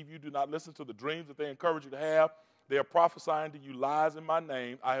deceive you. Do not listen to the dreams that they encourage you to have. They are prophesying to you lies in my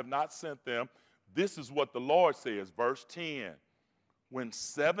name. I have not sent them. This is what the Lord says, verse 10. When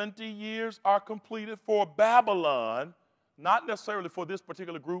 70 years are completed for Babylon, not necessarily for this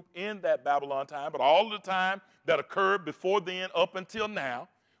particular group in that Babylon time, but all the time that occurred before then up until now,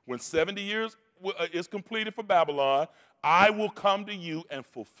 when 70 years is completed for Babylon, I will come to you and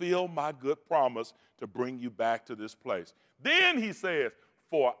fulfill my good promise to bring you back to this place. Then he says,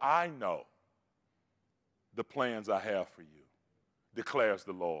 for I know the plans I have for you, declares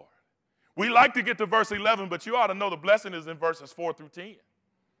the Lord. We like to get to verse 11, but you ought to know the blessing is in verses 4 through 10.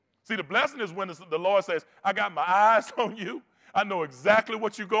 See, the blessing is when the Lord says, I got my eyes on you. I know exactly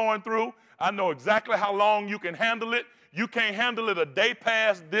what you're going through. I know exactly how long you can handle it. You can't handle it a day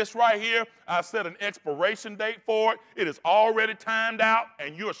past this right here. I've set an expiration date for it. It is already timed out,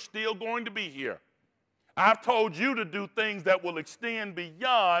 and you're still going to be here. I've told you to do things that will extend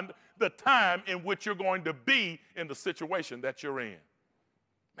beyond the time in which you're going to be in the situation that you're in.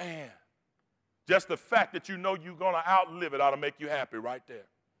 Man, just the fact that you know you're going to outlive it ought to make you happy right there.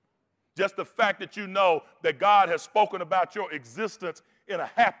 Just the fact that you know that God has spoken about your existence in a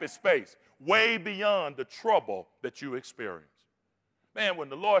happy space, way beyond the trouble that you experience. Man, when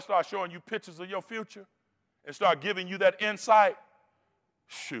the Lord starts showing you pictures of your future and start giving you that insight,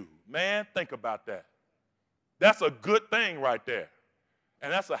 shoot, man, think about that. That's a good thing right there.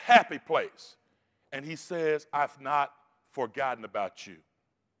 And that's a happy place. And he says, I've not forgotten about you.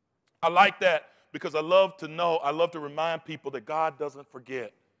 I like that because I love to remind people that God doesn't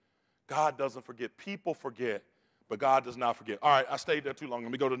forget. God doesn't forget. People forget, but God does not forget. All right, I stayed there too long.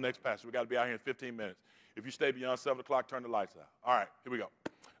 Let me go to the next passage. We got to be out here in 15 minutes. If you stay beyond 7 o'clock, turn the lights out. All right, here we go.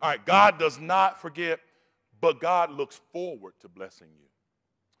 All right, God does not forget, but God looks forward to blessing you.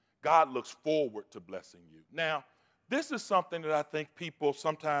 God looks forward to blessing you. Now, this is something that I think people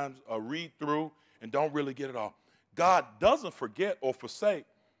sometimes read through and don't really get it all. God doesn't forget or forsake,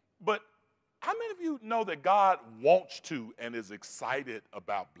 but how many of you know that God wants to and is excited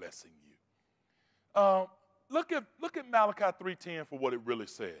about blessing you? Look at Malachi 3:10 for what it really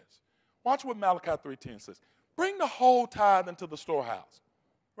says. Watch what Malachi 3:10 says. Bring the whole tithe into the storehouse,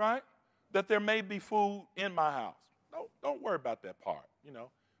 right? That there may be food in my house. Don't worry about that part, you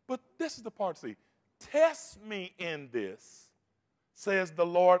know. But this is the part, see. Test me in this, says the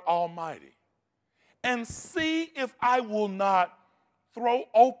Lord Almighty, and see if I will not throw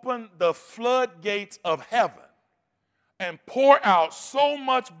open the floodgates of heaven and pour out so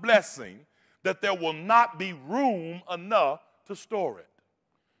much blessing that there will not be room enough to store it.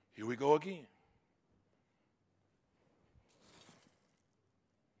 Here we go again.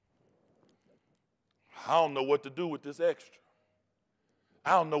 I don't know what to do with this extra.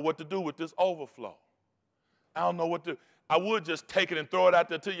 I don't know what to do with this overflow. I don't know what to do. I would just take it and throw it out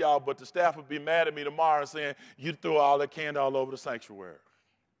there to y'all, but the staff would be mad at me tomorrow saying, you threw all that candy all over the sanctuary.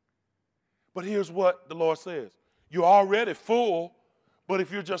 But here's what the Lord says. You're already full, but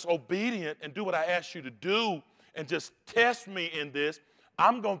if you're just obedient and do what I ask you to do and just test me in this,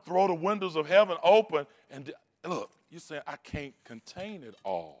 I'm going to throw the windows of heaven open. And look, you're saying, I can't contain it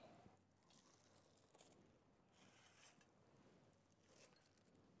all.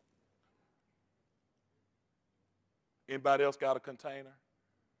 Anybody else got a container?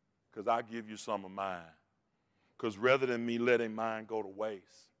 Because I'll give you some of mine. Because rather than me letting mine go to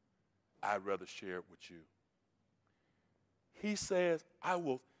waste, I'd rather share it with you. He says, I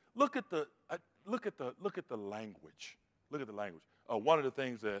will look at the language. Look at the language. One of the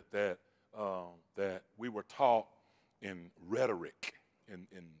things that we were taught in rhetoric,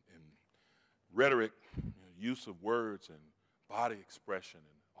 in rhetoric, use of words and body expression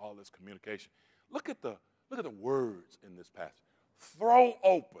and all this communication. Look at the words in this passage. Throw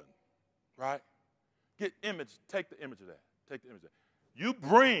open, right? Take the image of that. Take the image of that. You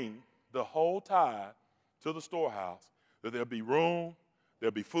bring the whole tithe to the storehouse, that there'll be room,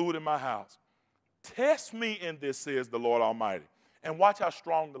 there'll be food in my house. Test me in this, says the Lord Almighty. And watch how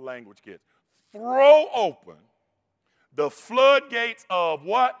strong the language gets. Throw open the floodgates of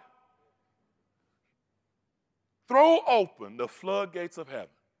what? Throw open the floodgates of heaven.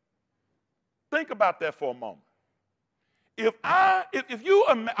 Think about that for a moment. All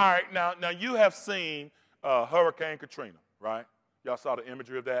right, now you have seen Hurricane Katrina, right? Y'all saw the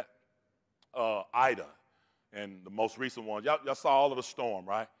imagery of that? Ida, and the most recent one. Y'all saw all of the storm,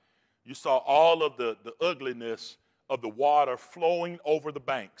 right? You saw all of the ugliness of the water flowing over the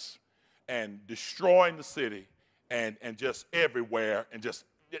banks and destroying the city and just everywhere. And just,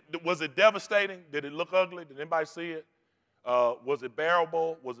 was it devastating? Did it look ugly? Did anybody see it? Was it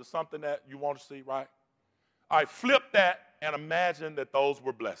bearable? Was it something that you want to see, right? All right, flip that and imagine that those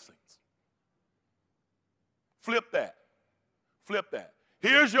were blessings. Flip that. Flip that.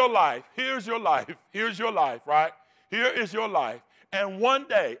 Here's your life. Here's your life. Here's your life, right? Here is your life. And one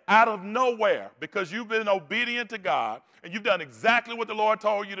day, out of nowhere, because you've been obedient to God and you've done exactly what the Lord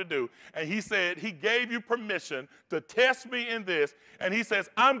told you to do, and he said he gave you permission to test me in this, and he says,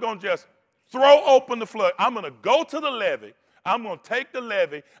 I'm going to just throw open the flood. I'm going to go to the levee. I'm going to take the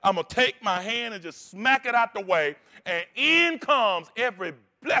levee. I'm going to take my hand and just smack it out the way, and in comes every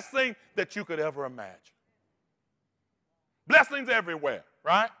blessing that you could ever imagine. Blessings everywhere,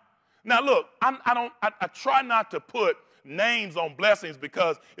 right? Now, look, I try not to put names on blessings,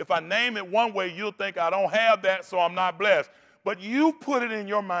 because if I name it one way, you'll think I don't have that, so I'm not blessed. But you put it in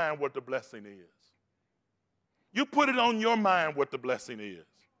your mind what the blessing is. You put it on your mind what the blessing is.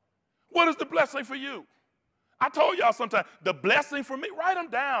 What is the blessing for you? I told y'all sometimes, the blessing for me, write them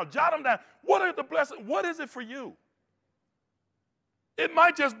down, jot them down. What are the blessings? What is it for you? It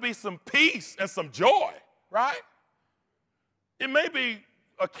might just be some peace and some joy, right? It may be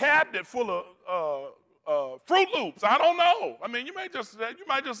a cabinet full of Fruit Loops. I don't know. I mean, you might just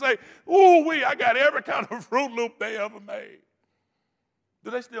say, ooh wee, I got every kind of Fruit Loop they ever made.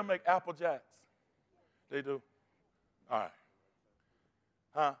 Do they still make Apple Jacks? They do? All right.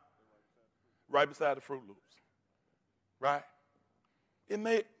 Huh? Right beside the Fruit Loops. Right?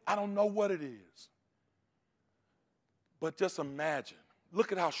 I don't know what it is. But just imagine.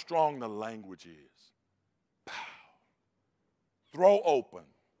 Look at how strong the language is. Pow. Throw open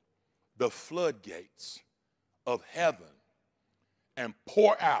the floodgates of heaven and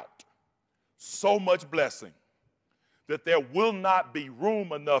pour out so much blessing that there will not be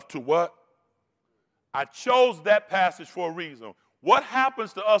room enough to what? I chose that passage for a reason. What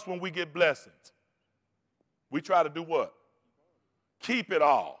happens to us when we get blessings? We try to do what? Keep it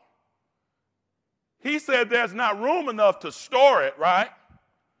all. He said there's not room enough to store it, right?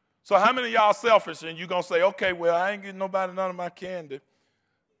 So how many of y'all selfish and you're going to say, okay, well, I ain't getting nobody none of my candy.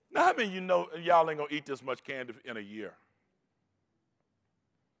 Now, how many of you know y'all ain't going to eat this much candy in a year?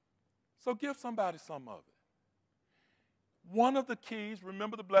 So give somebody some of it. One of the keys,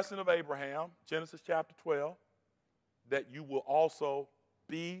 remember the blessing of Abraham, Genesis chapter 12, that you will also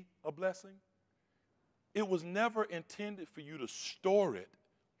be a blessing? It was never intended for you to store it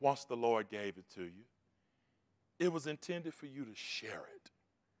once the Lord gave it to you. It was intended for you to share it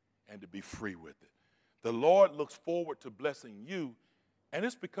and to be free with it. The Lord looks forward to blessing you, and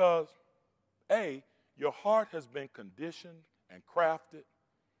it's because, A, your heart has been conditioned and crafted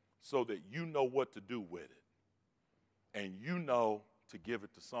so that you know what to do with it. And you know to give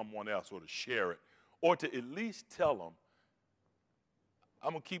it to someone else or to share it or to at least tell them,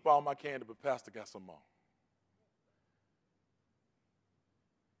 I'm going to keep all my candy, but Pastor got some more.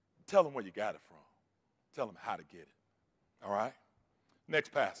 Tell them where you got it from. Tell them how to get it. All right?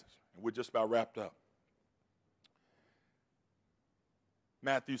 Next passage, and we're just about wrapped up.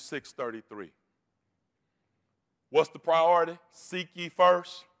 Matthew 6:33. What's the priority? Seek ye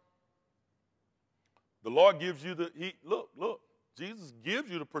first. The Lord gives you look, Jesus gives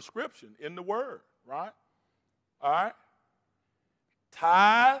you the prescription in the word, right? All right?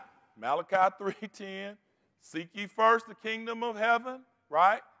 Tithe, Malachi 3:10. Seek ye first the kingdom of heaven,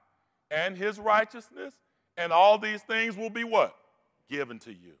 right? And his righteousness, and all these things will be what? Given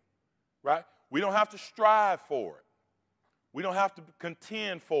to you, right? We don't have to strive for it. We don't have to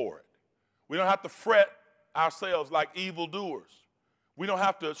contend for it. We don't have to fret ourselves like evildoers. We don't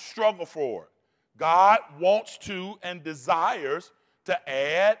have to struggle for it. God wants to and desires to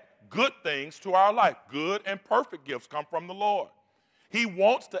add good things to our life. Good and perfect gifts come from the Lord. He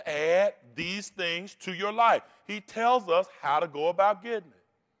wants to add these things to your life. He tells us how to go about getting it.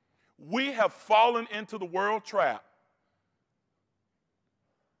 We have fallen into the world trap.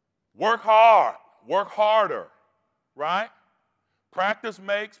 Work hard, work harder, right? Practice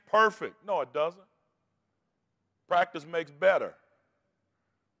makes perfect. No, it doesn't. Practice makes better.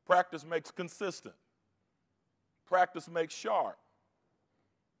 Practice makes consistent. Practice makes sharp.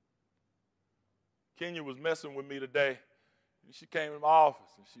 Kenya was messing with me today. She came in my office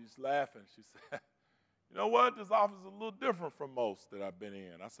and she's laughing. She said, you know what? This office is a little different from most that I've been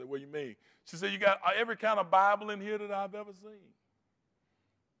in. I said, what do you mean? She said, you got every kind of Bible in here that I've ever seen.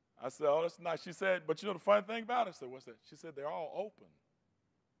 I said, oh, that's nice. She said, but you know the funny thing about it? I said, what's that? She said, they're all open.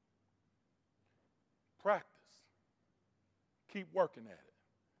 Practice. Keep working at it.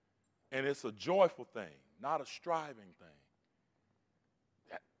 And it's a joyful thing, not a striving thing.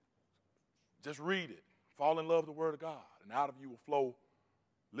 Just read it. Fall in love with the Word of God, and out of you will flow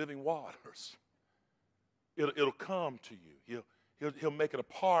living waters. It'll come to you. He'll make it a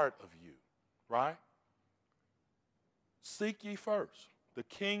part of you, right? Seek ye first the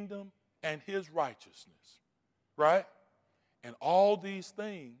kingdom and his righteousness, right? And all these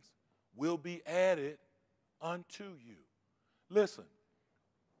things will be added unto you. Listen,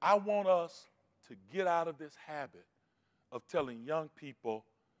 I want us to get out of this habit of telling young people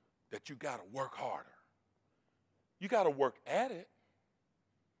that you got to work harder. You got to work at it,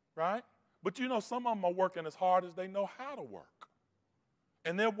 right? But you know, some of them are working as hard as they know how to work.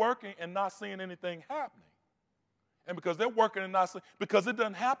 And they're working and not seeing anything happening. And because they're working and not seeing, because it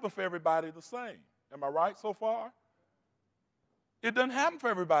doesn't happen for everybody the same. Am I right so far? It doesn't happen for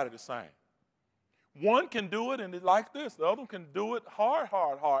everybody the same. One can do it and it's like this. The other can do it hard,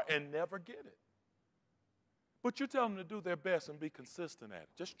 and never get it. But you tell them to do their best and be consistent at it.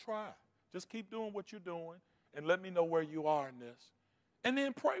 Just try. Just keep doing what you're doing and let me know where you are in this. And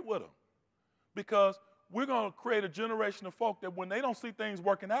then pray with them. Because we're going to create a generation of folk that when they don't see things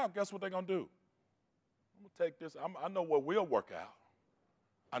working out, guess what they're going to do? I'm going to take this. I know what will work out.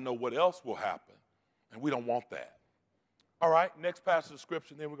 I know what else will happen. And we don't want that. All right, next passage of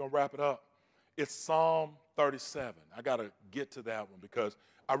scripture, then we're going to wrap it up. It's Psalm 37. I got to get to that one because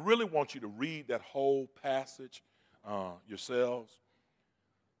I really want you to read that whole passage yourselves.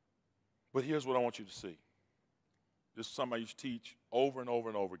 But here's what I want you to see. This is something I used to teach over and over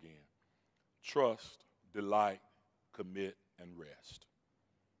and over again. Trust, delight, commit, and rest.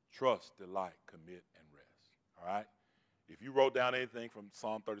 Trust, delight, commit, and rest. All right? If you wrote down anything from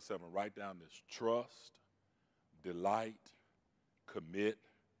Psalm 37, write down this. Trust, delight, commit,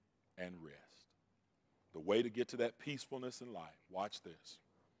 and rest. The way to get to that peacefulness in life, watch this.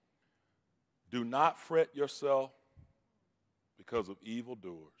 Do not fret yourself because of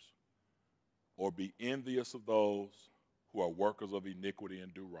evildoers, or be envious of those who are workers of iniquity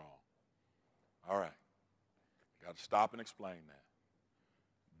and do wrong. All right. Got to stop and explain that.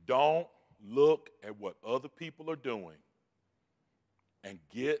 Don't look at what other people are doing and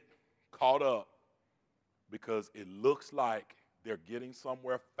get caught up because it looks like they're getting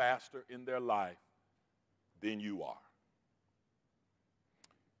somewhere faster in their life than you are.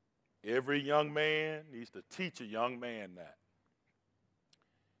 Every young man needs to teach a young man that.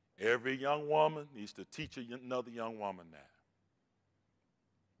 Every young woman needs to teach another young woman that.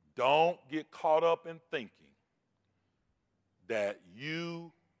 Don't get caught up in thinking that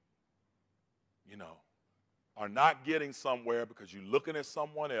you are not getting somewhere because you're looking at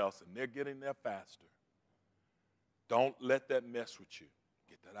someone else and they're getting there faster. Don't let that mess with you.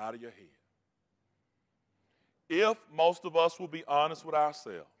 Get that out of your head. If most of us will be honest with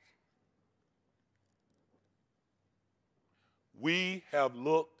ourselves, we have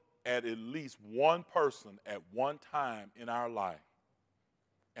looked at least one person at one time in our life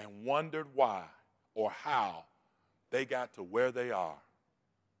and wondered why or how they got to where they are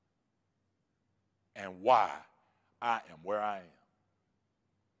and why I am where I am.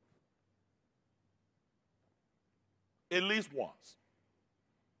 At least once.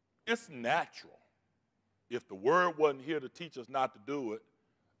 It's natural. If the word wasn't here to teach us not to do it,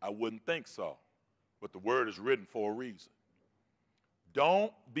 I wouldn't think so. But the word is written for a reason.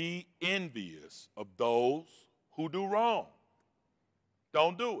 Don't be envious of those who do wrong.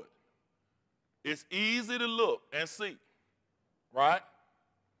 Don't do it. It's easy to look and see, right?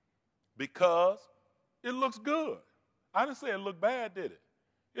 Because it looks good. I didn't say it looked bad, did it?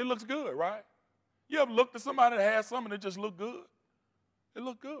 It looks good, right? You ever looked at somebody that has something that just looked good? It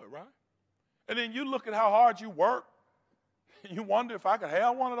looked good, right? And then you look at how hard you work. You wonder if I could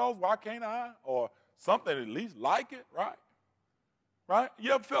have one of those, why can't I? Or something at least like it, right? Right?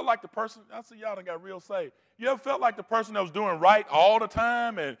 You ever felt like the person, I see y'all done got real saved. You ever felt like the person that was doing right all the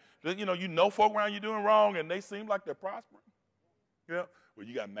time and, you know folk around you doing wrong and they seem like they're prospering? Yeah. Well,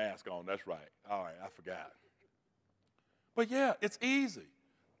 you got a mask on. That's right. All right, I forgot. But yeah, it's easy.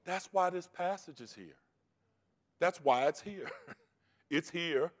 That's why this passage is here. That's why it's here. It's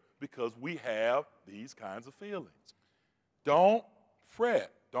here because we have these kinds of feelings. Don't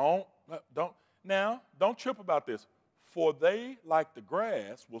fret. Don't trip about this. For they, like the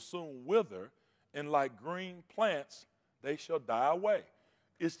grass, will soon wither, and like green plants, they shall die away.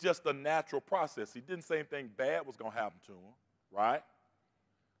 It's just a natural process. He didn't say anything bad was going to happen to him, right?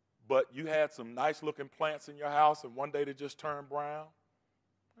 But you had some nice-looking plants in your house, and one day they just turn brown.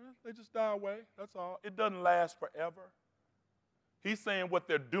 They just die away. That's all. It doesn't last forever. He's saying what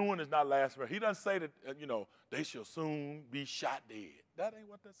they're doing is not lasting forever. He doesn't say that, they shall soon be shot dead. That ain't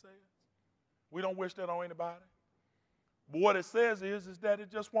what that says. We don't wish that on anybody. But what it says is that it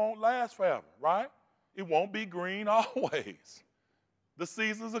just won't last forever, right? It won't be green always. The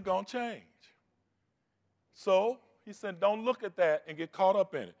seasons are going to change. So he said, don't look at that and get caught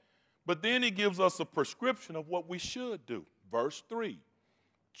up in it. But then he gives us a prescription of what we should do. Verse 3,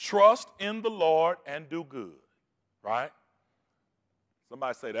 trust in the Lord and do good. right?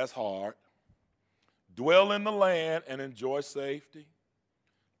 Somebody say that's hard. Dwell in the land and enjoy safety.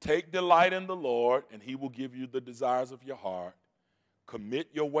 Take delight in the Lord, and he will give you the desires of your heart. Commit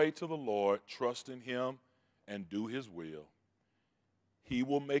your way to the Lord, trust in him, and do his will. He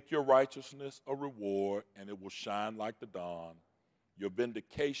will make your righteousness a reward, and it will shine like the dawn, your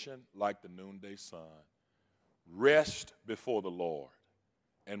vindication like the noonday sun. Rest before the Lord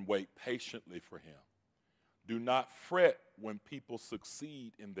and wait patiently for him. Do not fret when people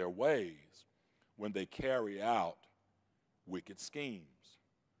succeed in their ways, when they carry out wicked schemes.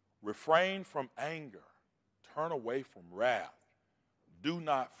 Refrain from anger. Turn away from wrath. Do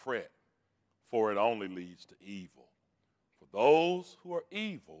not fret, for it only leads to evil. For those who are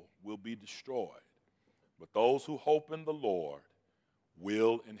evil will be destroyed, but those who hope in the Lord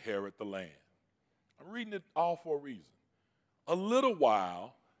will inherit the land. I'm reading it all for a reason. A little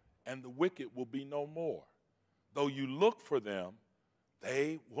while, and the wicked will be no more. Though you look for them,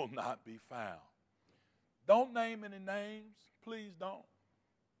 they will not be found. Don't name any names. Please don't.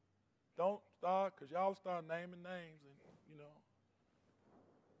 Don't start, because y'all start naming names, and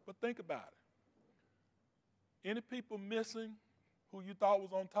But think about it. Any people missing who you thought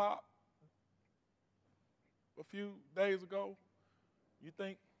was on top a few days ago? You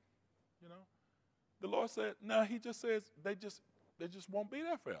think, The Lord said, no, he just says they just won't be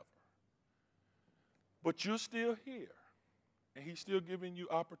there forever. But you're still here, and he's still giving you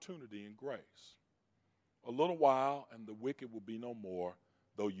opportunity and grace. A little while, and the wicked will be no more.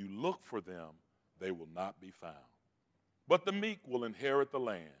 Though you look for them, they will not be found. But the meek will inherit the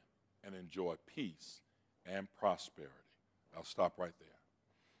land and enjoy peace and prosperity. I'll stop right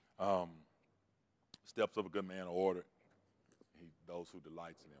there. Steps of a good man are ordered. Those who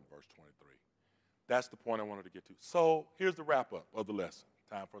delights in him, verse 23. That's the point I wanted to get to. So here's the wrap-up of the lesson.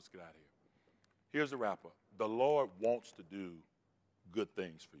 Time for us to get out of here. Here's the wrap-up. The Lord wants to do good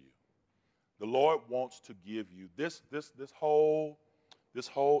things for you. The Lord wants to give you this whole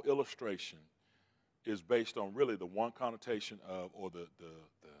illustration is based on really the one connotation of, or the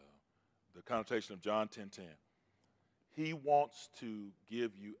connotation of John 10:10. He wants to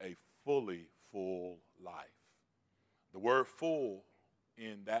give you a fully full life. The word full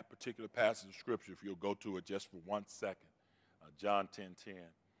in that particular passage of Scripture, if you'll go to it just for 1 second, John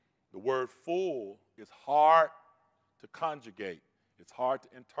 10:10. The word full is hard to conjugate. It's hard to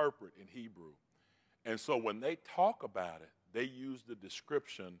interpret in Hebrew. And so when they talk about it, they use the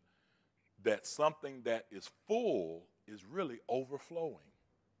description that something that is full is really overflowing.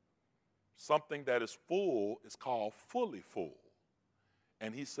 Something that is full is called fully full.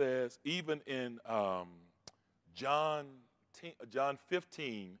 And he says, even in John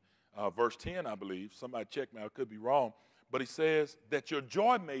 15, verse 10, I believe, somebody check me, I could be wrong, but he says that your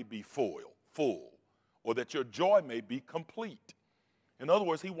joy may be full, or that your joy may be complete. In other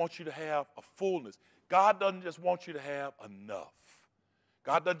words, he wants you to have a fullness. God doesn't just want you to have enough.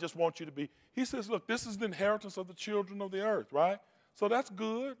 God doesn't just want you to be, he says, look, this is the inheritance of the children of the earth, right? So that's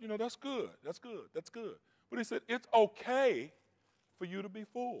good, that's good, that's good, that's good. But he said, it's okay for you to be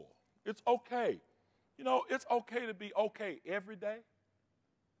full. It's okay. It's okay to be okay every day.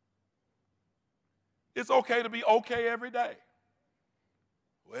 It's okay to be okay every day.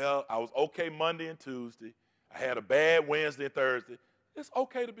 Well, I was okay Monday and Tuesday. I had a bad Wednesday and Thursday. It's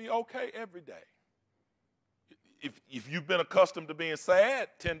okay to be okay every day. If you've been accustomed to being sad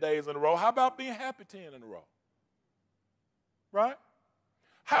 10 days in a row, how about being happy 10 in a row? Right?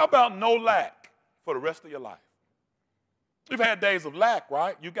 How about no lack for the rest of your life? You've had days of lack,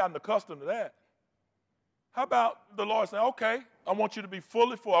 right? You've gotten accustomed to that. How about the Lord saying, okay, I want you to be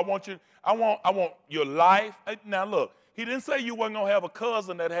fully full. I want your life. Now look, he didn't say you wasn't going to have a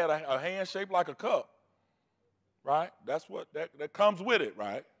cousin that had a hand shaped like a cup. Right? That's what that comes with it,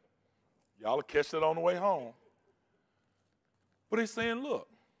 right? Y'all will catch that on the way home. But he's saying, look,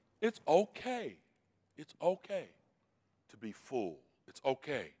 it's okay. It's okay to be full. It's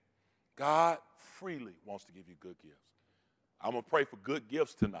okay. God freely wants to give you good gifts. I'm going to pray for good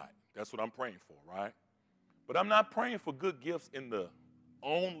gifts tonight. That's what I'm praying for, right? But I'm not praying for good gifts in the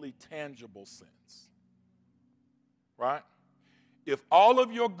only tangible sense, right? If all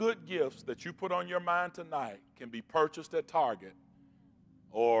of your good gifts that you put on your mind tonight can be purchased at Target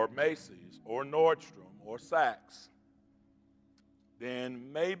or Macy's or Nordstrom or Saks,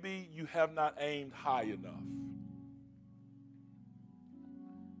 then maybe you have not aimed high enough.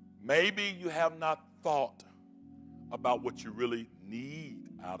 Maybe you have not thought about what you really need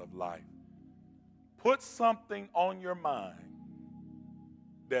out of life. Put something on your mind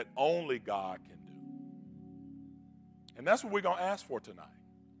that only God can do. And that's what we're going to ask for tonight.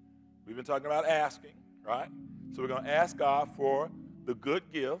 We've been talking about asking, right? So we're going to ask God for the good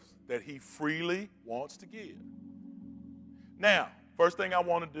gifts that he freely wants to give. Now, first thing I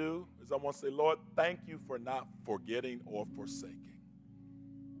want to do is I want to say, Lord, thank you for not forgetting or forsaking.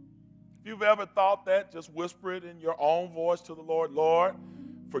 If you've ever thought that, just whisper it in your own voice to the Lord. Lord,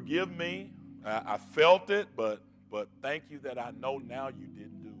 forgive me. I felt it, but thank you that I know now you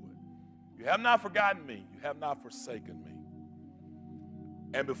didn't do it. You have not forgotten me. You have not forsaken me.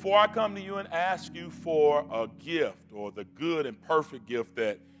 And before I come to you and ask you for a gift or the good and perfect gift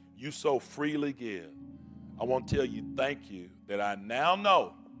that you so freely give, I want to tell you thank you that I now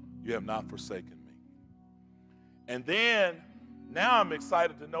know you have not forsaken me. And then, now I'm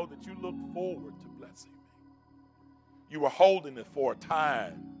excited to know that you look forward to blessing me. You were holding it for a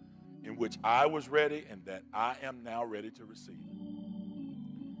time in which I was ready and that I am now ready to receive it.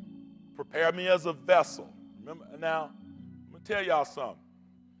 Prepare me as a vessel. Remember, now, I'm going to tell y'all something.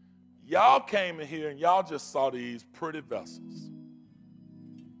 Y'all came in here and y'all just saw these pretty vessels.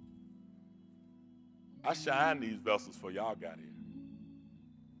 I shined these vessels before y'all got here.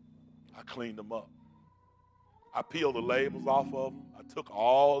 I cleaned them up. I peeled the labels off of them. I took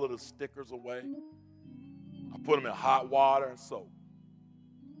all of the stickers away. I put them in hot water and soap.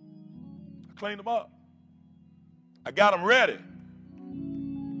 I cleaned them up. I got them ready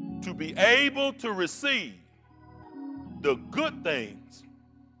to be able to receive the good things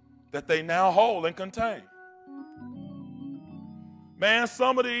that they now hold and contain. Man,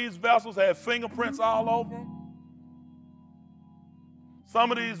 some of these vessels had fingerprints all over them.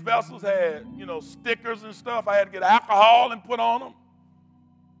 Some of these vessels had, stickers and stuff. I had to get alcohol and put on them.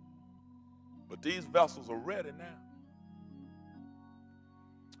 But these vessels are ready now.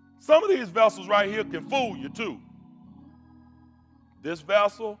 Some of these vessels right here can fool you too. This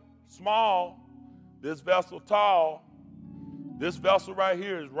vessel, small. This vessel, tall. This vessel right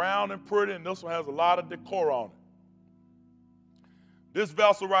here is round and pretty, and this one has a lot of decor on it. This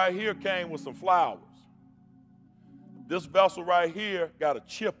vessel right here came with some flowers. This vessel right here got a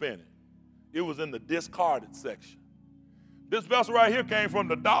chip in it. It was in the discarded section. This vessel right here came from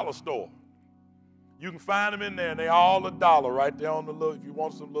the dollar store. You can find them in there, and they all $1 right there on the little, if you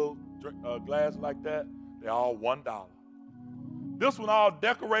want some little glass like that, they're all $1. This one all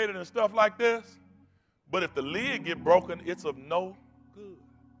decorated and stuff like this. But if the lid get broken, it's of no good.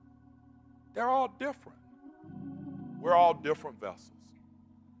 They're all different. We're all different vessels.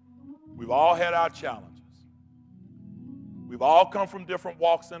 We've all had our challenges. We've all come from different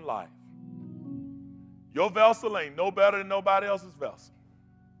walks in life. Your vessel ain't no better than nobody else's vessel.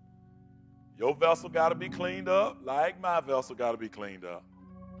 Your vessel got to be cleaned up like my vessel got to be cleaned up.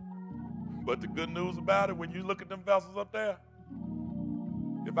 But the good news about it, when you look at them vessels up there,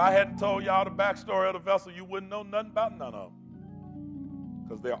 if I hadn't told y'all the backstory of the vessel, you wouldn't know nothing about none of them.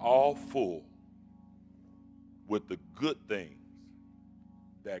 Because they're all full with the good things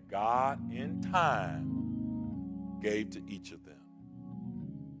that God in time gave to each of them.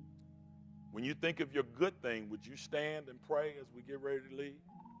 When you think of your good thing, would you stand and pray as we get ready to leave?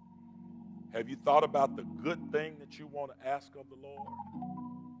 Have you thought about the good thing that you want to ask of the Lord?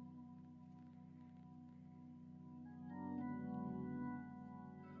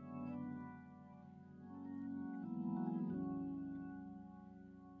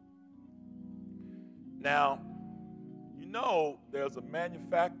 Now, you know there's a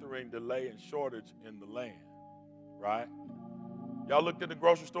manufacturing delay and shortage in the land, right? Y'all looked at the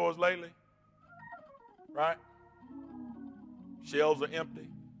grocery stores lately, right? Shelves are empty,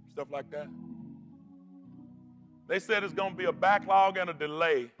 stuff like that. They said it's going to be a backlog and a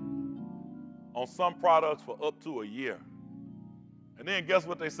delay on some products for up to a year. And then guess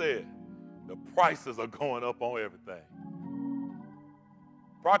what they said? The prices are going up on everything.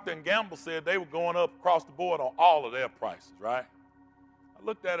 Procter & Gamble said they were going up across the board on all of their prices, right? I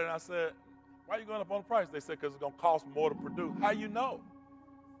looked at it and I said, why are you going up on the price? They said, because it's going to cost more to produce. How you know?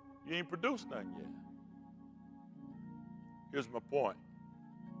 You ain't produced nothing yet. Here's my point.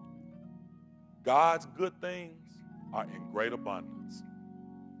 God's good things are in great abundance.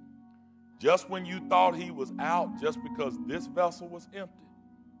 Just when you thought he was out just because this vessel was empty,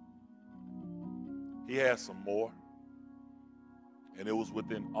 he has some more. And it was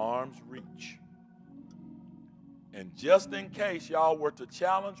within arm's reach. And just in case y'all were to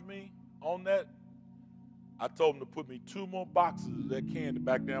challenge me on that, I told them to put me 2 more boxes of that candy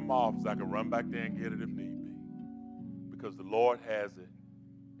back there in my office. I can run back there and get it if need be. Because the Lord has it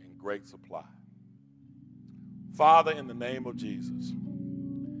in great supply. Father, in the name of Jesus,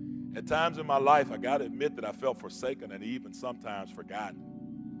 at times in my life, I got to admit that I felt forsaken and even sometimes forgotten.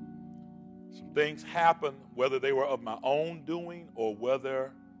 Some things happened, whether they were of my own doing or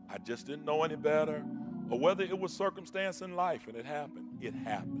whether I just didn't know any better or whether it was circumstance in life and it happened.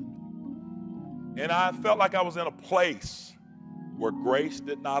 And I felt like I was in a place where grace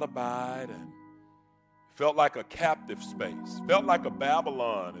did not abide, and felt like a captive space, felt like a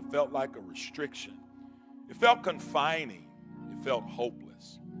Babylon, it felt like a restriction. It felt confining, it felt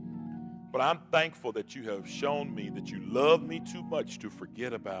hopeless. But I'm thankful that you have shown me that you love me too much to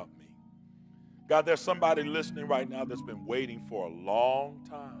forget about me. God, there's somebody listening right now that's been waiting for a long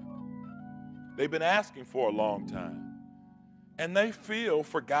time. They've been asking for a long time, and they feel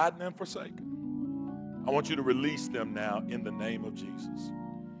forgotten and forsaken. I want you to release them now in the name of Jesus.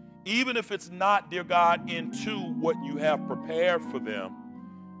 Even if it's not, dear God, into what you have prepared for them,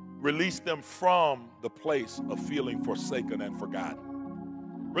 release them from the place of feeling forsaken and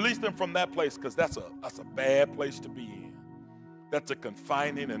forgotten. Release them from that place, because that's a bad place to be in. That's a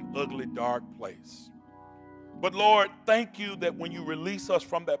confining and ugly, dark place. But Lord, thank you that when you release us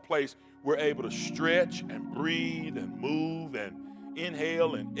from that place, we're able to stretch and breathe and move and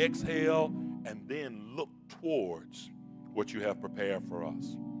inhale and exhale and then look towards what you have prepared for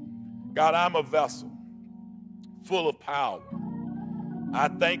us. God, I'm a vessel full of power. I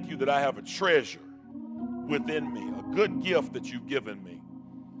thank you that I have a treasure within me, a good gift that you've given me.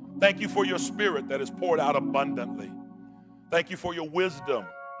 Thank you for your spirit that is poured out abundantly. Thank you for your wisdom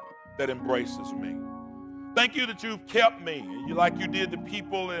that embraces me. Thank you that you've kept me, like you did the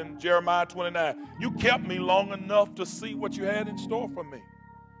people in Jeremiah 29. You kept me long enough to see what you had in store for me.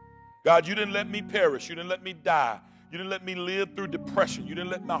 God, you didn't let me perish. You didn't let me die. You didn't let me live through depression. You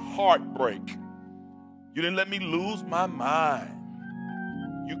didn't let my heart break. You didn't let me lose my mind.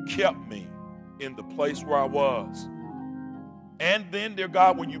 You kept me in the place where I was. And then, dear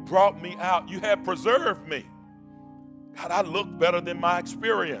God, when you brought me out, you had preserved me. God, I look better than my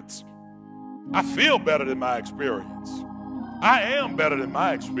experience. I feel better than my experience. I am better than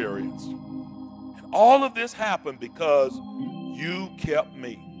my experience. And all of this happened because you kept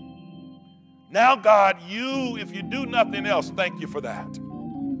me. Now, God, if you do nothing else, thank you for that.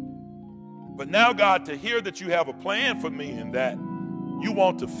 But now, God, to hear that you have a plan for me and that you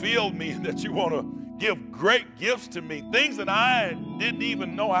want to fill me and that you want to give great gifts to me, things that I didn't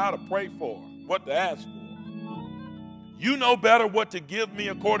even know how to pray for, what to ask for. You know better what to give me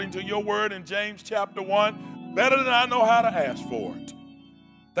according to your word in James chapter 1, better than I know how to ask for it.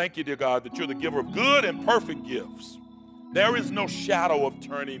 Thank you, dear God, that you're the giver of good and perfect gifts. There is no shadow of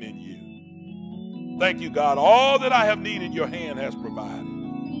turning in you. Thank you, God. All that I have needed, your hand has provided.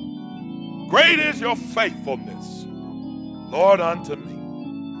 Great is your faithfulness, Lord, unto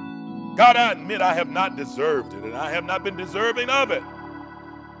me. God, I admit I have not deserved it, and I have not been deserving of it.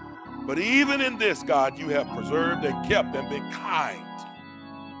 But even in this, God, you have preserved and kept and been kind.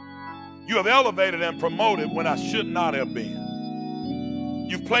 You have elevated and promoted when I should not have been.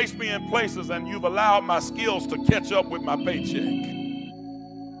 You've placed me in places and you've allowed my skills to catch up with my paycheck.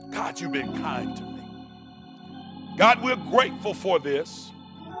 God, you've been kind to me. God, we're grateful for this,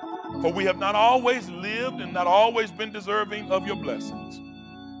 for we have not always lived and not always been deserving of your blessings.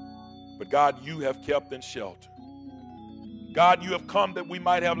 But God, you have kept and sheltered. God, you have come that we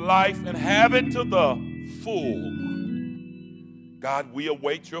might have life and have it to the full. God, we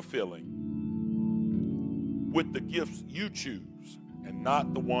await your filling with the gifts you choose and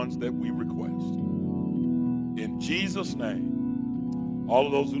not the ones that we request. In Jesus' name, all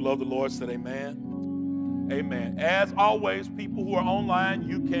of those who love the Lord said amen. Amen. As always, people who are online,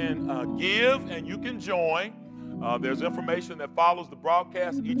 you can give and you can join. There's information that follows the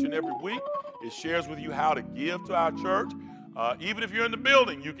broadcast each and every week. It shares with you how to give to our church. Even if you're in the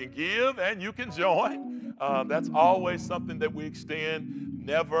building, you can give and you can join. That's always something that we extend,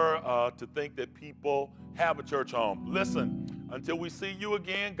 never to think that people have a church home. Listen, until we see you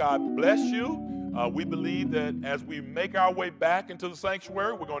again, God bless you. We believe that as we make our way back into the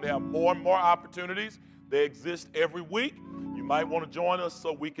sanctuary, we're going to have more and more opportunities. They exist every week. You might want to join us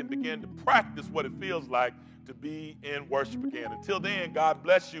so we can begin to practice what it feels like to be in worship again. Until then, God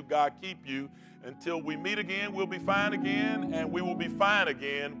bless you. God keep you. Until we meet again, we'll be fine again, and we will be fine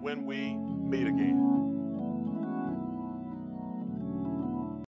again when we meet again.